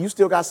 90, you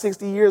still got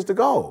 60 years to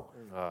go.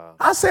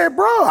 I said,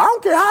 bro, I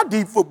don't care how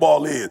deep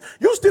football is.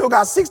 You still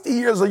got 60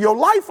 years of your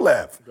life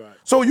left. Right.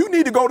 So you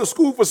need to go to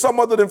school for some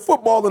other than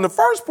football in the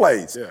first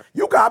place. Yeah.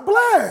 You got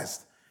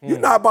blessed. You're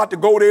not about to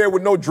go there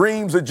with no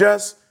dreams of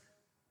just,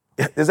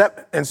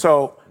 and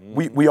so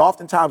we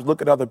oftentimes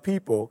look at other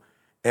people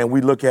and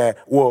we look at,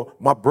 well,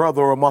 my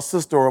brother or my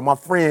sister or my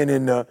friend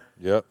in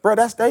the, bro,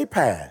 that's their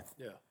path.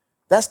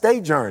 That's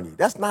their journey.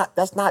 That's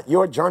not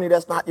your journey.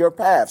 That's not your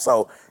path.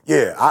 So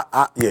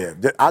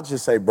I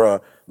just say,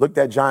 bro, look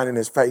that giant in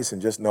his face and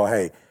just know,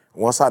 hey,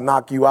 once I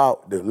knock you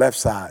out, the left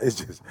side is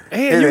just.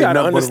 And you got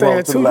to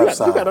understand too. You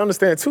got to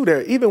understand too.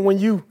 There, even when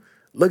you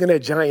looking that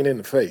giant in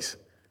the face,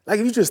 like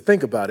if you just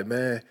think about it,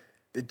 man,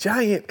 the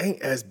giant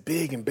ain't as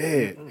big and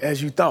bad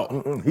as you thought.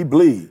 He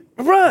bleed.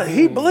 Bruh,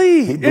 he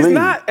bleed. He It's bleed.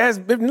 not as,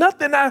 if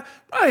nothing, I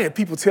had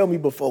people tell me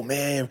before,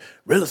 man,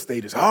 real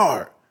estate is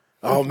hard.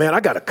 Oh man, I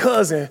got a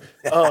cousin,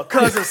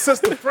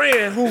 sister,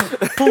 friend who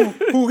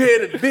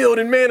had a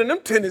building, man, and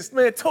them tenants,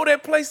 man, tore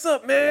that place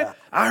up, man. Yeah.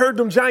 I heard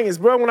them Giants,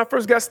 bro, when I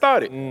first got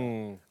started.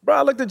 Bro,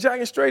 I looked the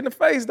Giants straight in the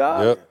face,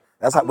 dog. Yep.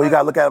 That's how, where you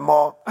got to look at them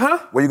all? Huh?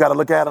 Where you got to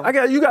look at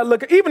them? You got to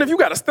look, even if you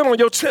got to stand on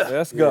your chair.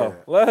 Let's go.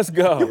 Let's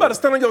go. You better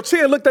stand on your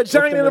chair and look that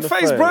giant in the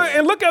face, bro,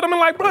 and look at him and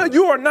like, bro,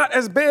 you are not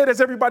as bad as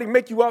everybody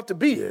make you out to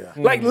be. Yeah.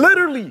 Like,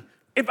 literally,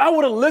 if I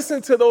would have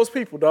listened to those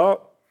people,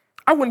 dog,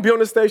 I wouldn't be on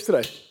this stage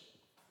today.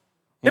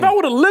 If I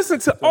would have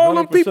listened to all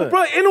them people,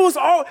 bro, and it was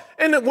all,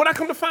 and then when I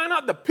come to find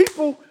out, the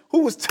people who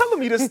was telling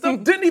me this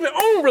stuff didn't even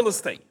own real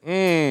estate.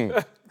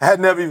 Had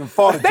never even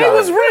fought a giant. They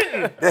was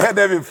renting. They had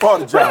never even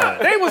fought a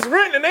giant. They was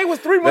renting, and they was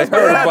 3 months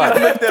heard behind. about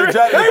it. They was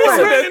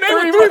renting, and they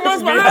was 3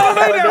 months behind.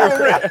 They down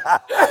rent.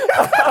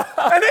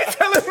 And they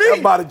telling me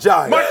about a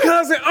giant. My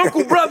cousin,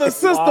 uncle, brother,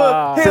 sister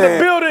had a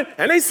building,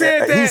 and they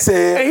said that.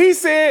 And he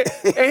said,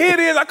 and here it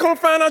is, I come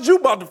find out you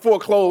about to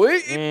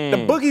foreclose.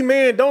 The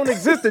boogeyman don't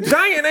exist. The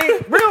giant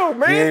ain't real,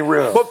 man. He ain't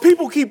real. But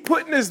people keep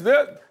putting this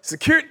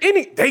security,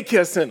 any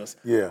daycare centers.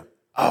 Yeah.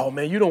 Oh,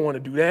 man, you don't want to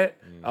do that.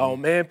 Oh,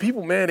 man,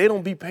 people, man, they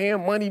don't be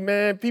paying money,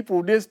 man.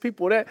 People this,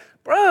 people that.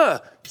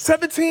 Bruh,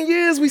 17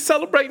 years we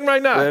celebrating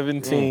right now.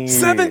 17 years.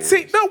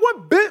 17. No,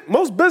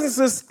 most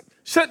businesses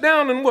shut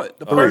down in what?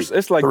 The first?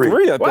 It's like 3.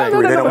 3, I think.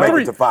 Well, They don't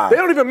make it to 5. They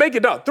don't even make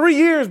it out. 3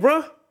 years,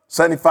 bruh.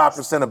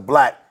 75% of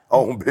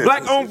black-owned business.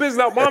 Black-owned business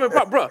out mom and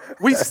pop, bruh.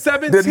 We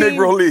 17. The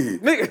Negro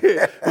League.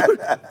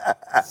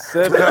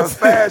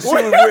 Fast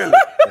Shoe Willie.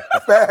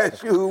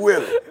 Fast Shoe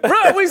Willie.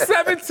 Bruh, we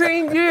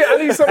 17 years. I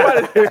need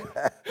somebody.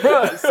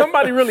 Bruh,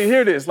 somebody really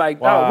hear this.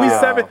 Like, we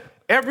 7.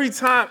 Every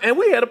time, and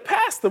we had a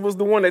pastor was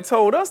the one that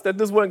told us that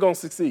this wasn't gonna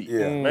succeed.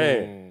 Yeah.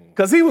 Man.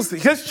 Because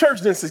his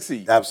church didn't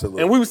succeed.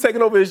 Absolutely. And we was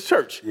taking over his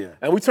church. Yeah.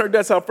 And we turned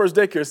that to our first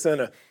daycare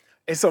center.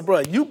 And so, bro,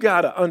 you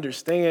gotta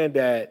understand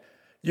that,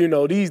 you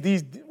know,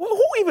 who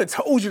even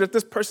told you that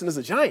this person is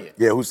a giant?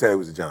 Yeah, who said it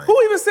was a giant? Who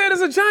even said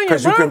it's a giant, bro?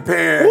 Because you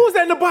compare. Who was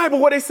that in the Bible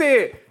where they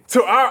said,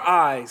 to our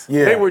eyes,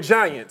 they were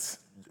giants?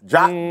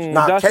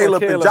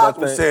 Caleb and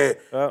Joshua said,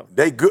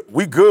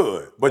 we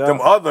good. But them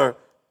other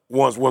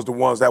ones was the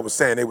ones that was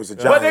saying they was a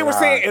giant. But they were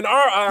saying in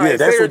our eyes, yeah,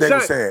 that's what they were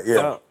giant. saying.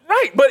 Yeah,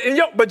 right.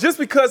 But just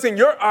because in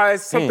your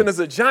eyes something is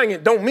a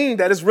giant, don't mean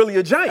that it's really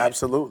a giant.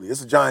 Absolutely,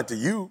 it's a giant to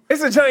you.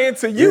 It's a giant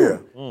to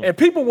you, and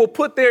people will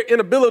put their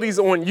inabilities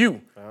on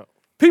you.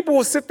 People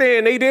will sit there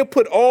and they'll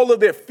put all of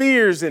their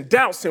fears and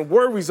doubts and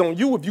worries on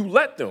you if you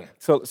let them.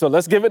 So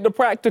let's give it the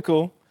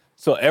practical.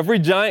 So every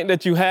giant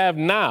that you have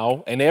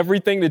now and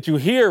everything that you're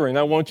hearing,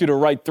 I want you to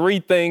write 3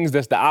 things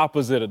that's the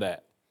opposite of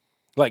that.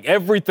 Like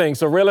everything.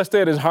 So real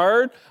estate is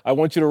hard. I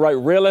want you to write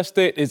real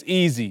estate is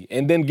easy.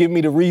 And then give me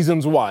the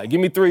reasons why.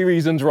 Give me 3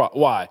 reasons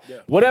why. Yeah.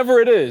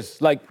 Whatever it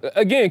is. Like,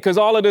 again, because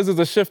all it is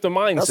a shift of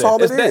mindset. That's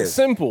all it's that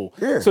simple.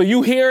 Yeah. So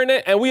you hearing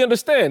it and we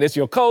understand. It's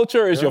your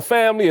culture, it's your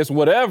family, it's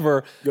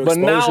whatever. Your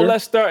exposure. Now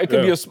let's start. It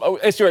could be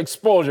it's your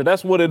exposure.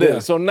 That's what it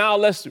is. So now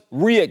let's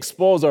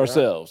re-expose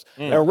ourselves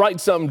and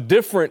write something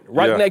different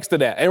right next to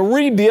that. And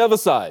read the other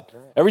side.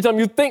 Every time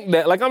you think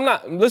that, like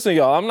listen,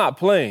 y'all, I'm not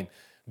playing.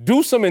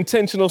 Do some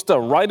intentional stuff.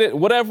 Write it,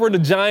 whatever the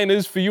giant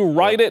is for you,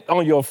 write it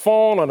on your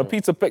phone, on a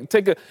pizza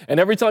ticket. And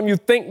every time you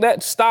think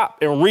that, stop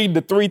and read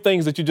the 3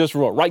 things that you just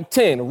wrote. Write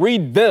 10,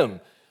 read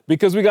them.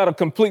 Because we got to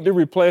completely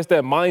replace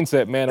that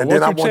mindset, man. And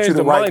once you change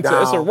the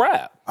mindset, it's a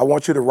wrap. I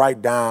want you to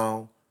write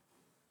down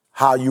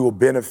how you will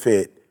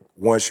benefit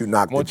once you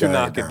knock the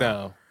giant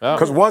down.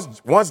 Because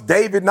once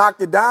David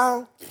knocked it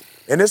down,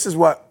 and this is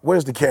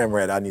where's the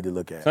camera at I need to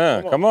look at?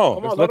 Come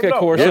on. Let's look at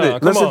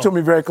Corshawn. Listen to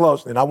me very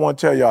closely, and I want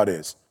to tell y'all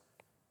this.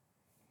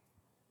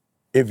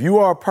 If you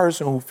are a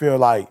person who feel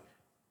like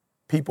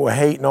people are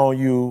hating on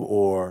you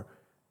or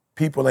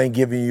people ain't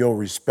giving you your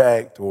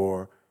respect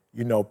or,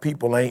 you know,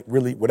 people ain't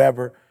really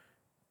whatever,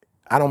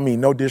 I don't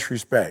mean no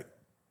disrespect,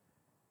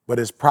 but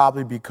it's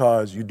probably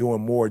because you're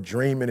doing more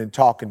dreaming and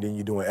talking than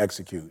you're doing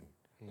executing.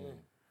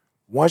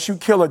 Once you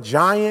kill a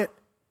giant,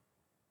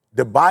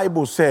 the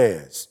Bible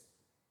says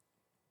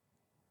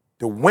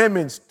the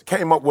women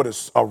came up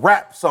with a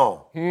rap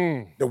song.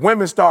 The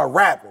women started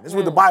rapping. This is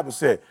what the Bible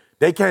said.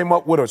 They came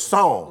up with a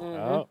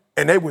song,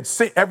 and they would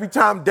sing. Every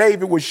time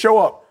David would show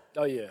up,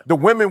 the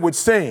women would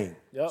sing.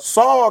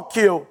 Saul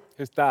killed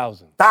his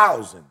thousands.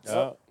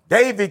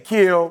 David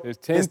killed his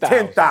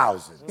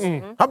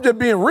 10,000s. I'm just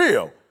being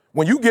real.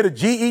 When you get a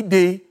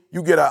GED,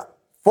 you get a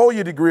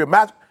 4-year degree of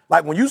math.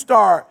 Like when you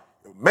start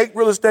make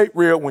real estate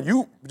real, when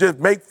you just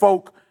make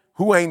folk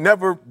who ain't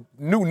never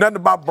knew nothing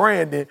about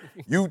branding,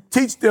 you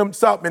teach them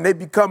something and they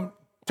become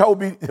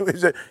Toby,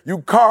 you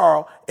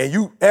Carl, and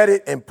you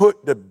edit and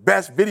put the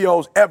best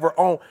videos ever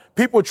on.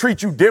 People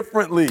treat you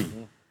differently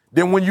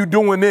than when you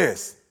doing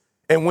this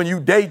and when you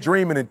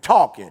daydreaming and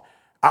talking.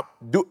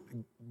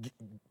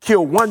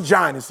 Kill one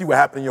giant and see what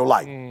happens in your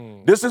life.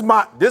 This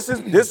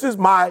is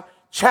my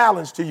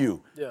challenge to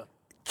you.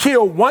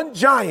 kill one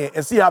giant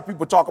and see how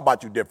people talk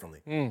about you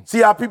differently.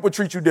 See how people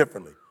treat you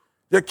differently.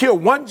 Just kill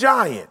one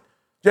giant.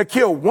 Just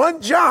kill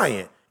one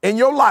giant in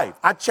your life.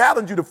 I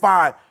challenge you to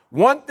find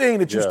one thing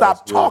that you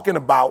stop talking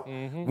about,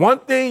 one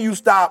thing you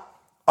stop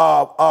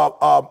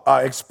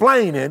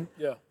explaining,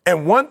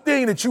 and one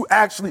thing that you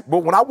actually,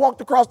 but when I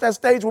walked across that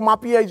stage with my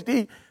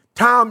PhD,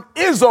 Tom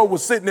Izzo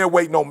was sitting there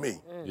waiting on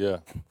me. Yeah.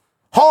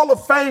 Hall of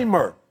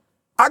Famer.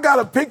 I got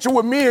a picture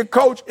with me and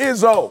Coach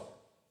Izzo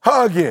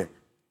hugging.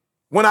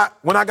 When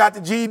I got the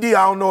GED,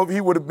 I don't know if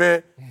he would have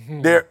been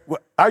there.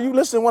 Are you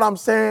listening to what I'm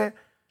saying?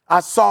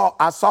 I saw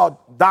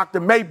Dr.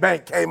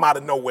 Maybank came out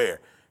of nowhere,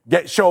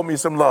 showed me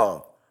some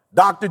love.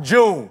 Dr.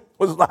 June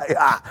was like,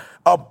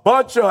 a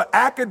bunch of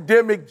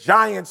academic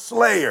giant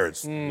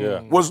slayers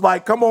was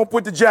like, come on,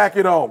 put the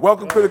jacket on.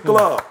 Welcome to the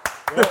club.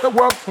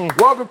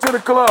 Welcome to the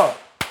club.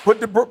 Put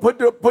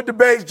the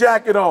beige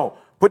jacket on.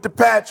 Put the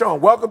patch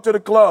on. Welcome to the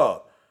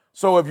club.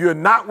 So if you're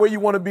not where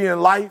you want to be in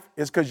life,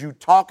 it's because you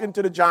talking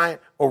to the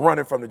giant or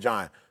running from the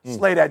giant.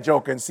 Slay that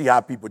joker and see how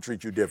people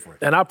treat you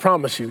different. And I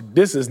promise you,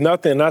 this is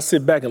nothing. I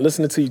sit back and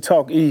listen to you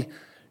talk, E.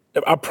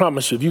 I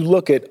promise you, if you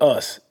look at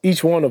us,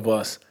 each one of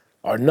us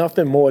are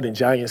nothing more than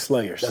giant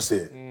slayers. That's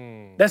it.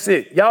 That's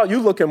it. Y'all, you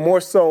looking more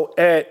so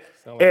at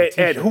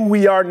who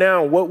we are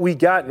now and what we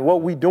got and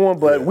what we doing,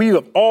 but we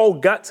have all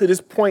got to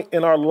this point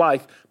in our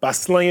life by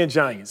slaying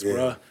giants,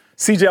 bruh.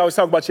 CJ always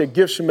talk about your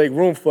gifts should make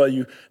room for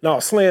you. No,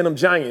 slaying them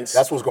giants.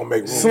 That's what's going to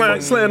make room for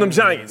you. Slaying them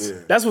giants. Yeah.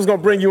 That's what's going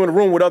to bring you in the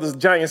room with other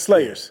giant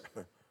slayers.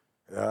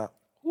 Yeah.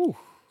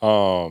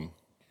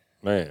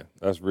 Man,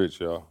 that's rich,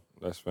 y'all.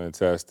 That's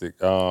fantastic.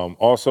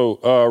 Also,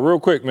 real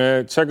quick,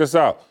 man, check us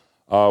out.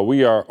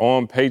 We are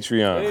on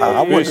Patreon.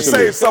 I wanted to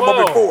save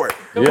something before it.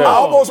 I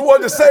almost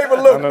wanted to save a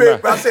little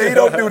bit, but I said,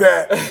 don't do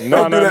that.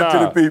 Don't do that to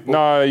the people.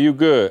 No, you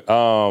good.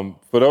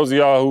 For those of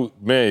y'all who,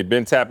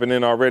 been tapping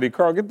in already,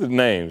 Carl, get the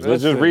names.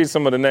 Let's just read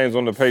some of the names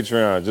on the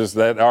Patreon, just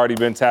that already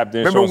been tapped in.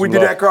 Remember when we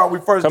did that, Carl? We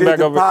first did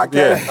the podcast?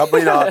 Yeah. I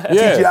mean,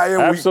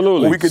 TGIM,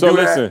 absolutely. We could so do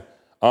listen,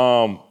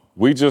 that.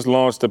 We just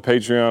launched the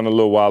Patreon a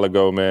little while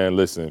ago, man.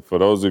 Listen, for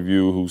those of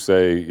you who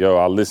say, yo,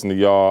 I listen to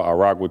y'all, I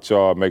rock with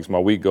y'all, it makes my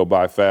week go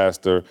by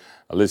faster,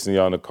 I listen to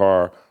y'all in the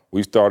car.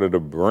 We started a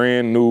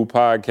brand new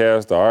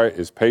podcast, all right?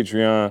 It's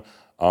Patreon.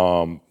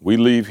 We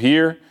leave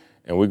here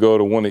and we go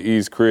to one of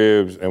E's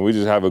cribs and we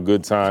just have a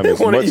good time. It's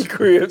one of E's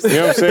cribs. You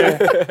know what I'm saying?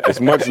 It's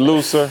much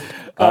looser.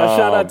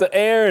 Shout out to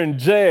Aaron,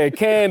 Jay,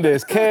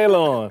 Candace,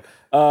 Kalon.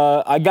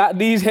 I got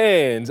these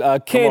hands.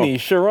 Kenny,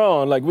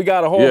 Sharon. Like, we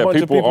got a whole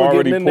bunch of people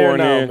getting in there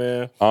now,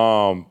 man.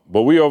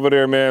 But we over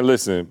there, man.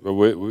 Listen,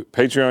 with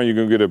Patreon, you're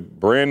going to get a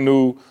brand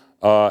new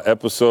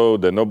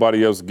episode that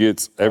nobody else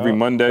gets every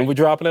Monday. And we're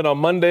dropping it on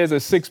Mondays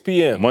at 6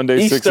 p.m.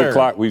 Monday, 6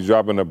 o'clock, we're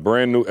dropping a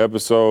brand new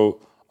episode.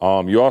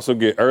 You also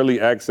get early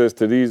access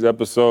to these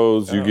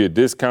episodes. You get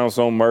discounts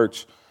on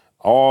merch,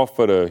 all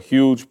for the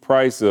huge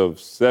price of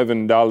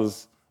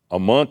 $7 a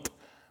month.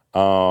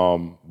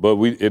 But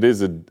it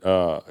is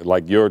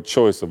like your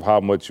choice of how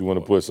much you want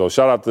to put. So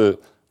shout out to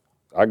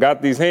I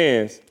Got These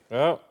Hands.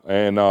 Yeah.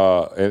 And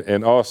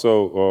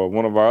also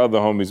one of our other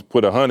homies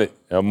put $100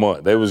 a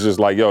month. They was just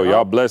like, yo,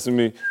 y'all blessing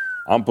me.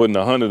 I'm putting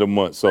 $100 a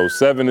month. So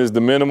 7 is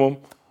the minimum,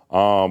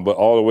 but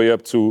all the way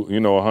up to,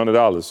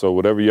 $100. So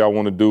whatever y'all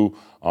want to do.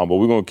 But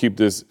we're going to keep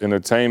this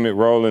entertainment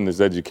rolling,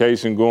 this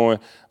education going.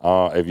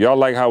 If y'all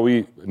like how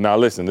now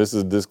listen, this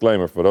is a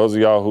disclaimer. For those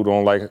of y'all who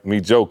don't like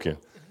me joking,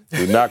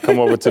 do not come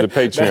over to the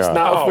Patreon. That's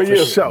not for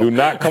you. Do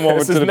not come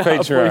over to the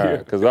Patreon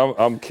because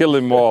I'm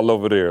killing them all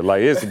over there.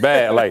 Like, it's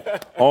bad. Like,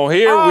 on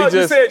here, we just...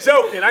 you said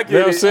joking. I get you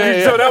know what I'm it.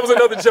 saying? So that was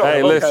another joke.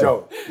 Hey,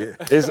 listen.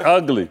 It's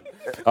ugly.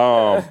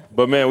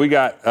 But, man, we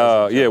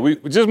got... we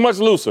just much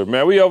looser,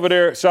 man. We over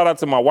there. Shout out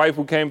to my wife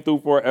who came through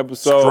for an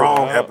episode.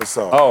 Strong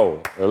episode.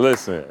 Oh,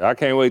 listen. I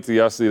can't wait till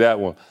y'all see that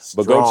one.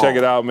 But go check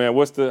it out, man.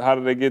 How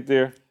did they get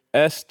there?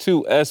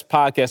 S2S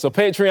Podcast. So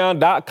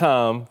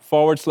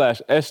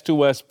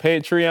patreon.com/S2S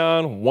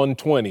Patreon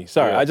 120.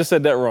 Sorry, I just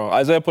said that wrong.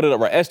 Isaiah put it up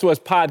right. S2S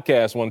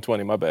Podcast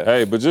 120, my bad.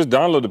 Hey, but just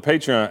download the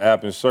Patreon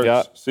app and search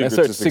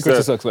Secrets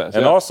to Success.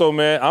 And also,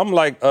 man, I'm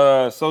like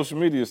a social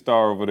media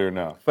star over there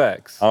now.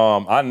 Facts.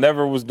 I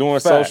never was doing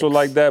social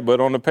like that,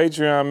 but on the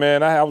Patreon,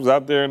 man, I was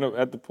out there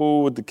at the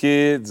pool with the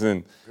kids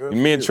and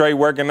me and Trey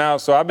working out,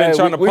 so I've been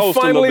trying to post a little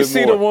bit more. We finally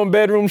see the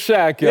one-bedroom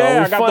shack, y'all.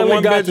 Yeah, I got the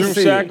one-bedroom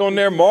shack on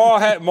there.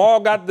 Maul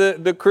got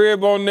the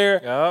crib on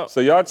there. Yep. So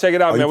y'all check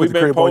it out, man. We've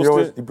been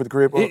posting. You put the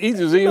crib on? He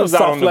was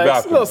out on the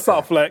balcony. A little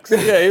soft flex.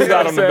 Yeah, he was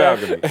out on the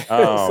balcony.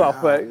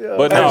 Soft flex.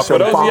 But no, for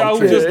those of y'all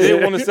who just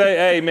did want to say,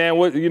 hey, man,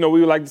 we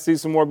would like to see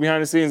some more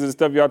behind the scenes and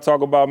stuff y'all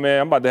talk about,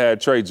 man. I'm about to have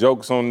Trey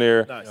jokes on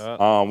there. Nice.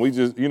 We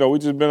just been a little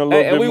bit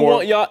more. And we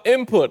want y'all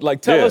input.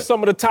 Like, tell us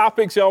some of the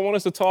topics y'all want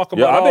us to talk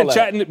about. Yeah, I've been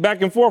chatting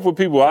back and forth with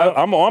people.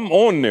 I'm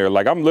on there.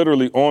 Like, I'm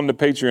literally on the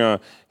Patreon,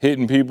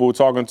 hitting people,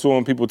 talking to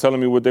them, people telling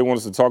me what they want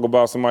us to talk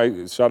about.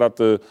 Somebody, shout out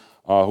to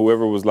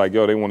whoever was like,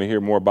 yo, they want to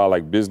hear more about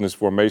like business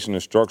formation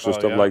and structure,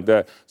 stuff like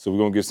that. So we're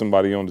going to get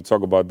somebody on to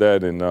talk about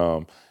that. And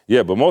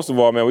but most of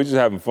all, man, we just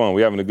having fun.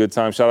 We having a good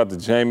time. Shout out to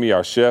Jamie,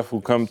 our chef,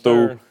 who come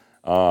through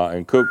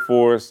and cook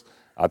for us.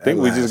 I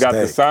think we just got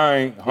the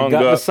sign hung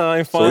up. The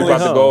sign finally so we're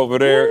about hung. to go over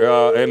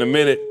there in a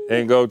minute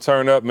and go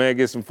turn up, man,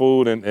 get some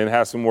food and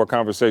have some more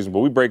conversation. But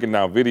we breaking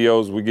down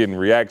videos. We getting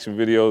reaction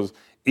videos.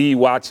 E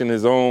watching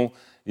his own,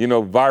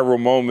 viral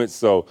moments.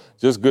 So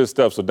just good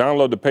stuff. So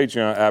download the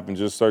Patreon app and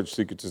just search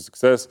Secret to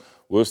Success.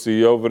 We'll see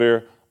you over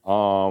there.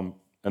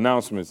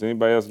 Announcements.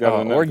 Anybody else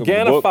got an announcement?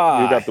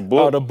 Organifi. You got the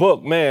book. Oh, the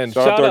book, man.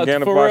 Shout out to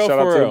Organifi. Shout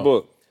out to the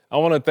book. I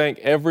want to thank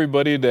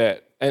everybody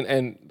that,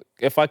 and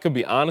if I could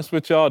be honest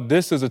with y'all,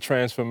 this is a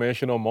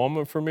transformational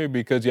moment for me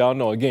because y'all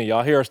know, again,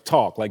 y'all hear us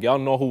talk, like y'all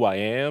know who I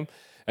am.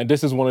 And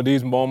this is one of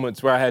these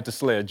moments where I had to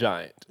slay a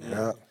giant.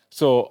 Yeah.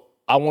 So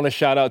I want to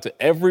shout out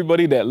to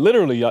everybody that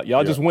literally,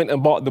 y'all just went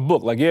and bought the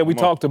book. Like, yeah, we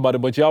talked about it,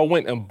 but y'all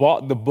went and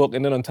bought the book.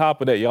 And then on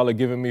top of that, y'all are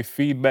giving me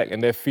feedback.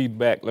 And that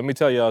feedback, let me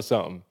tell y'all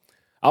something.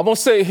 I'm going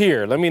to say it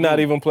here. Let me not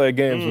even play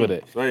games with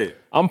it. Say it.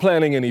 I'm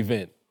planning an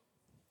event.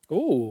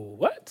 Ooh,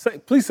 what?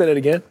 Please say that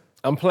again.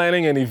 I'm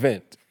planning an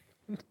event.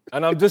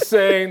 And I'm just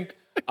saying,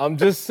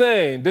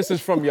 this is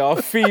from y'all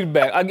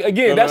feedback.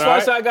 That's why I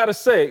say I got to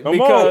say it.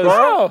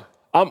 Because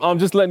I'm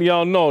just letting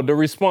y'all know the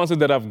responses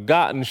that I've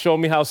gotten show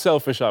me how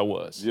selfish I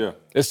was. Yeah.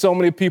 There's so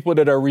many people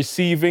that are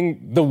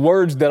receiving the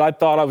words that I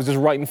thought I was just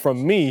writing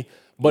from me,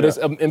 but it's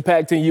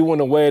impacting you in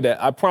a way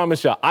that I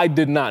promise y'all I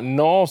did not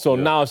know. So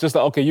now it's just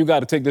like, okay, you got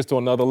to take this to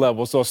another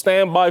level. So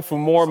stand by for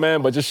more,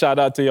 man, but just shout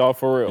out to y'all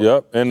for real.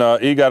 Yep.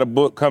 And E got a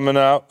book coming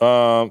out.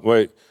 At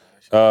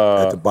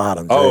the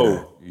bottom.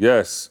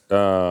 Yes.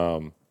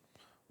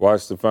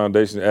 Watch the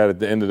foundation ad at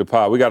the end of the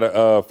pod. We got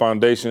a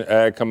foundation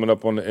ad coming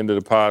up on the end of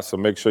the pod, so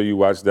make sure you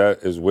watch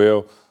that as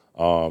well.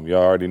 Y'all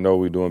already know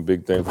we're doing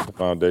big things with the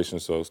foundation,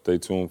 so stay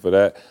tuned for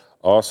that.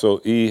 Also,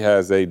 E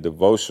has a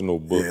devotional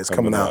book. Yeah, it's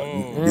coming out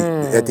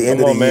at the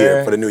end of the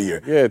year for the new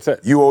year. Yeah,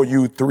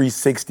 UOU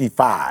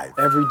 365.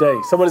 Every day.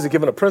 Someone is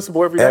giving a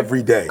principle every day?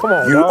 Every day. Come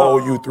on,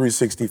 UOU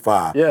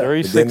 365. Yeah.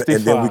 365.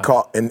 And then we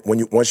call, and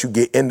once you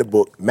get in the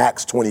book,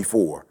 Max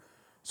 24.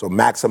 So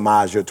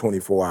maximize your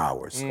 24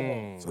 hours.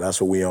 So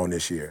that's what we on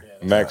this year.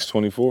 Max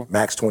 24?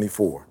 Max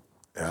 24.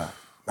 Yeah,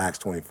 Max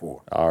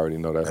 24. I already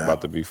know that's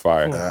about to be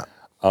fire.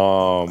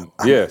 So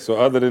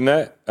other than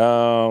that,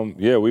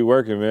 we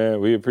working, man.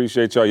 We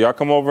appreciate y'all. Y'all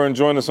come over and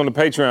join us on the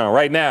Patreon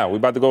right now. We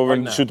about to go over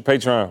and shoot the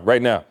Patreon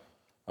right now.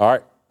 All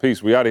right,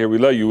 peace. We out of here. We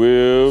love you.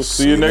 We'll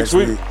see you next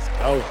week.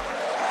 I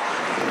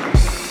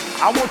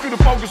want you to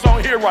focus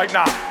on here right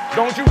now.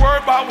 Don't you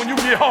worry about when you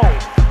get home.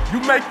 You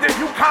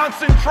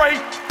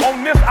concentrate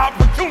on this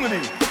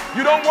opportunity.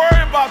 You don't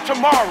worry about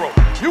tomorrow.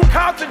 You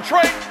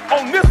concentrate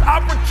on this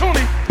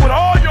opportunity with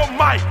all your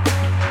might,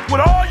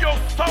 with all your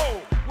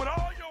soul, with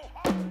all your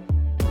heart.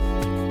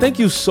 Thank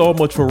you so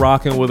much for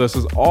rocking with us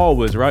as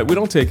always, right? We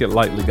don't take it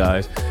lightly,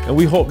 guys. And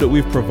we hope that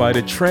we've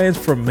provided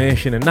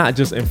transformation and not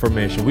just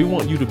information. We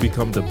want you to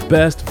become the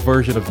best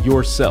version of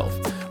yourself.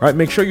 All right,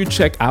 make sure you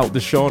check out the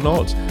show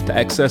notes to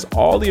access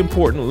all the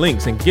important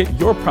links and get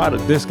your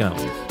product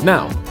discounts.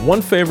 Now,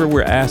 one favor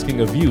we're asking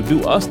of you,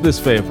 do us this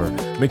favor.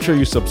 Make sure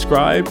you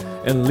subscribe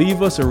and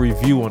leave us a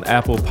review on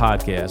Apple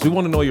Podcasts. We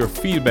want to know your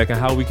feedback on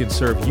how we can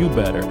serve you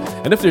better.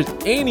 And if there's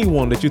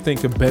anyone that you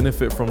think could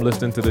benefit from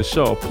listening to this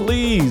show,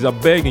 please, I'm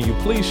begging you,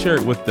 please share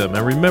it with them.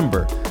 And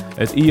remember,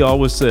 as E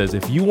always says,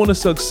 if you want to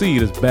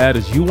succeed as bad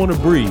as you want to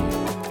breathe,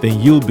 then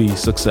you'll be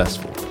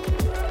successful.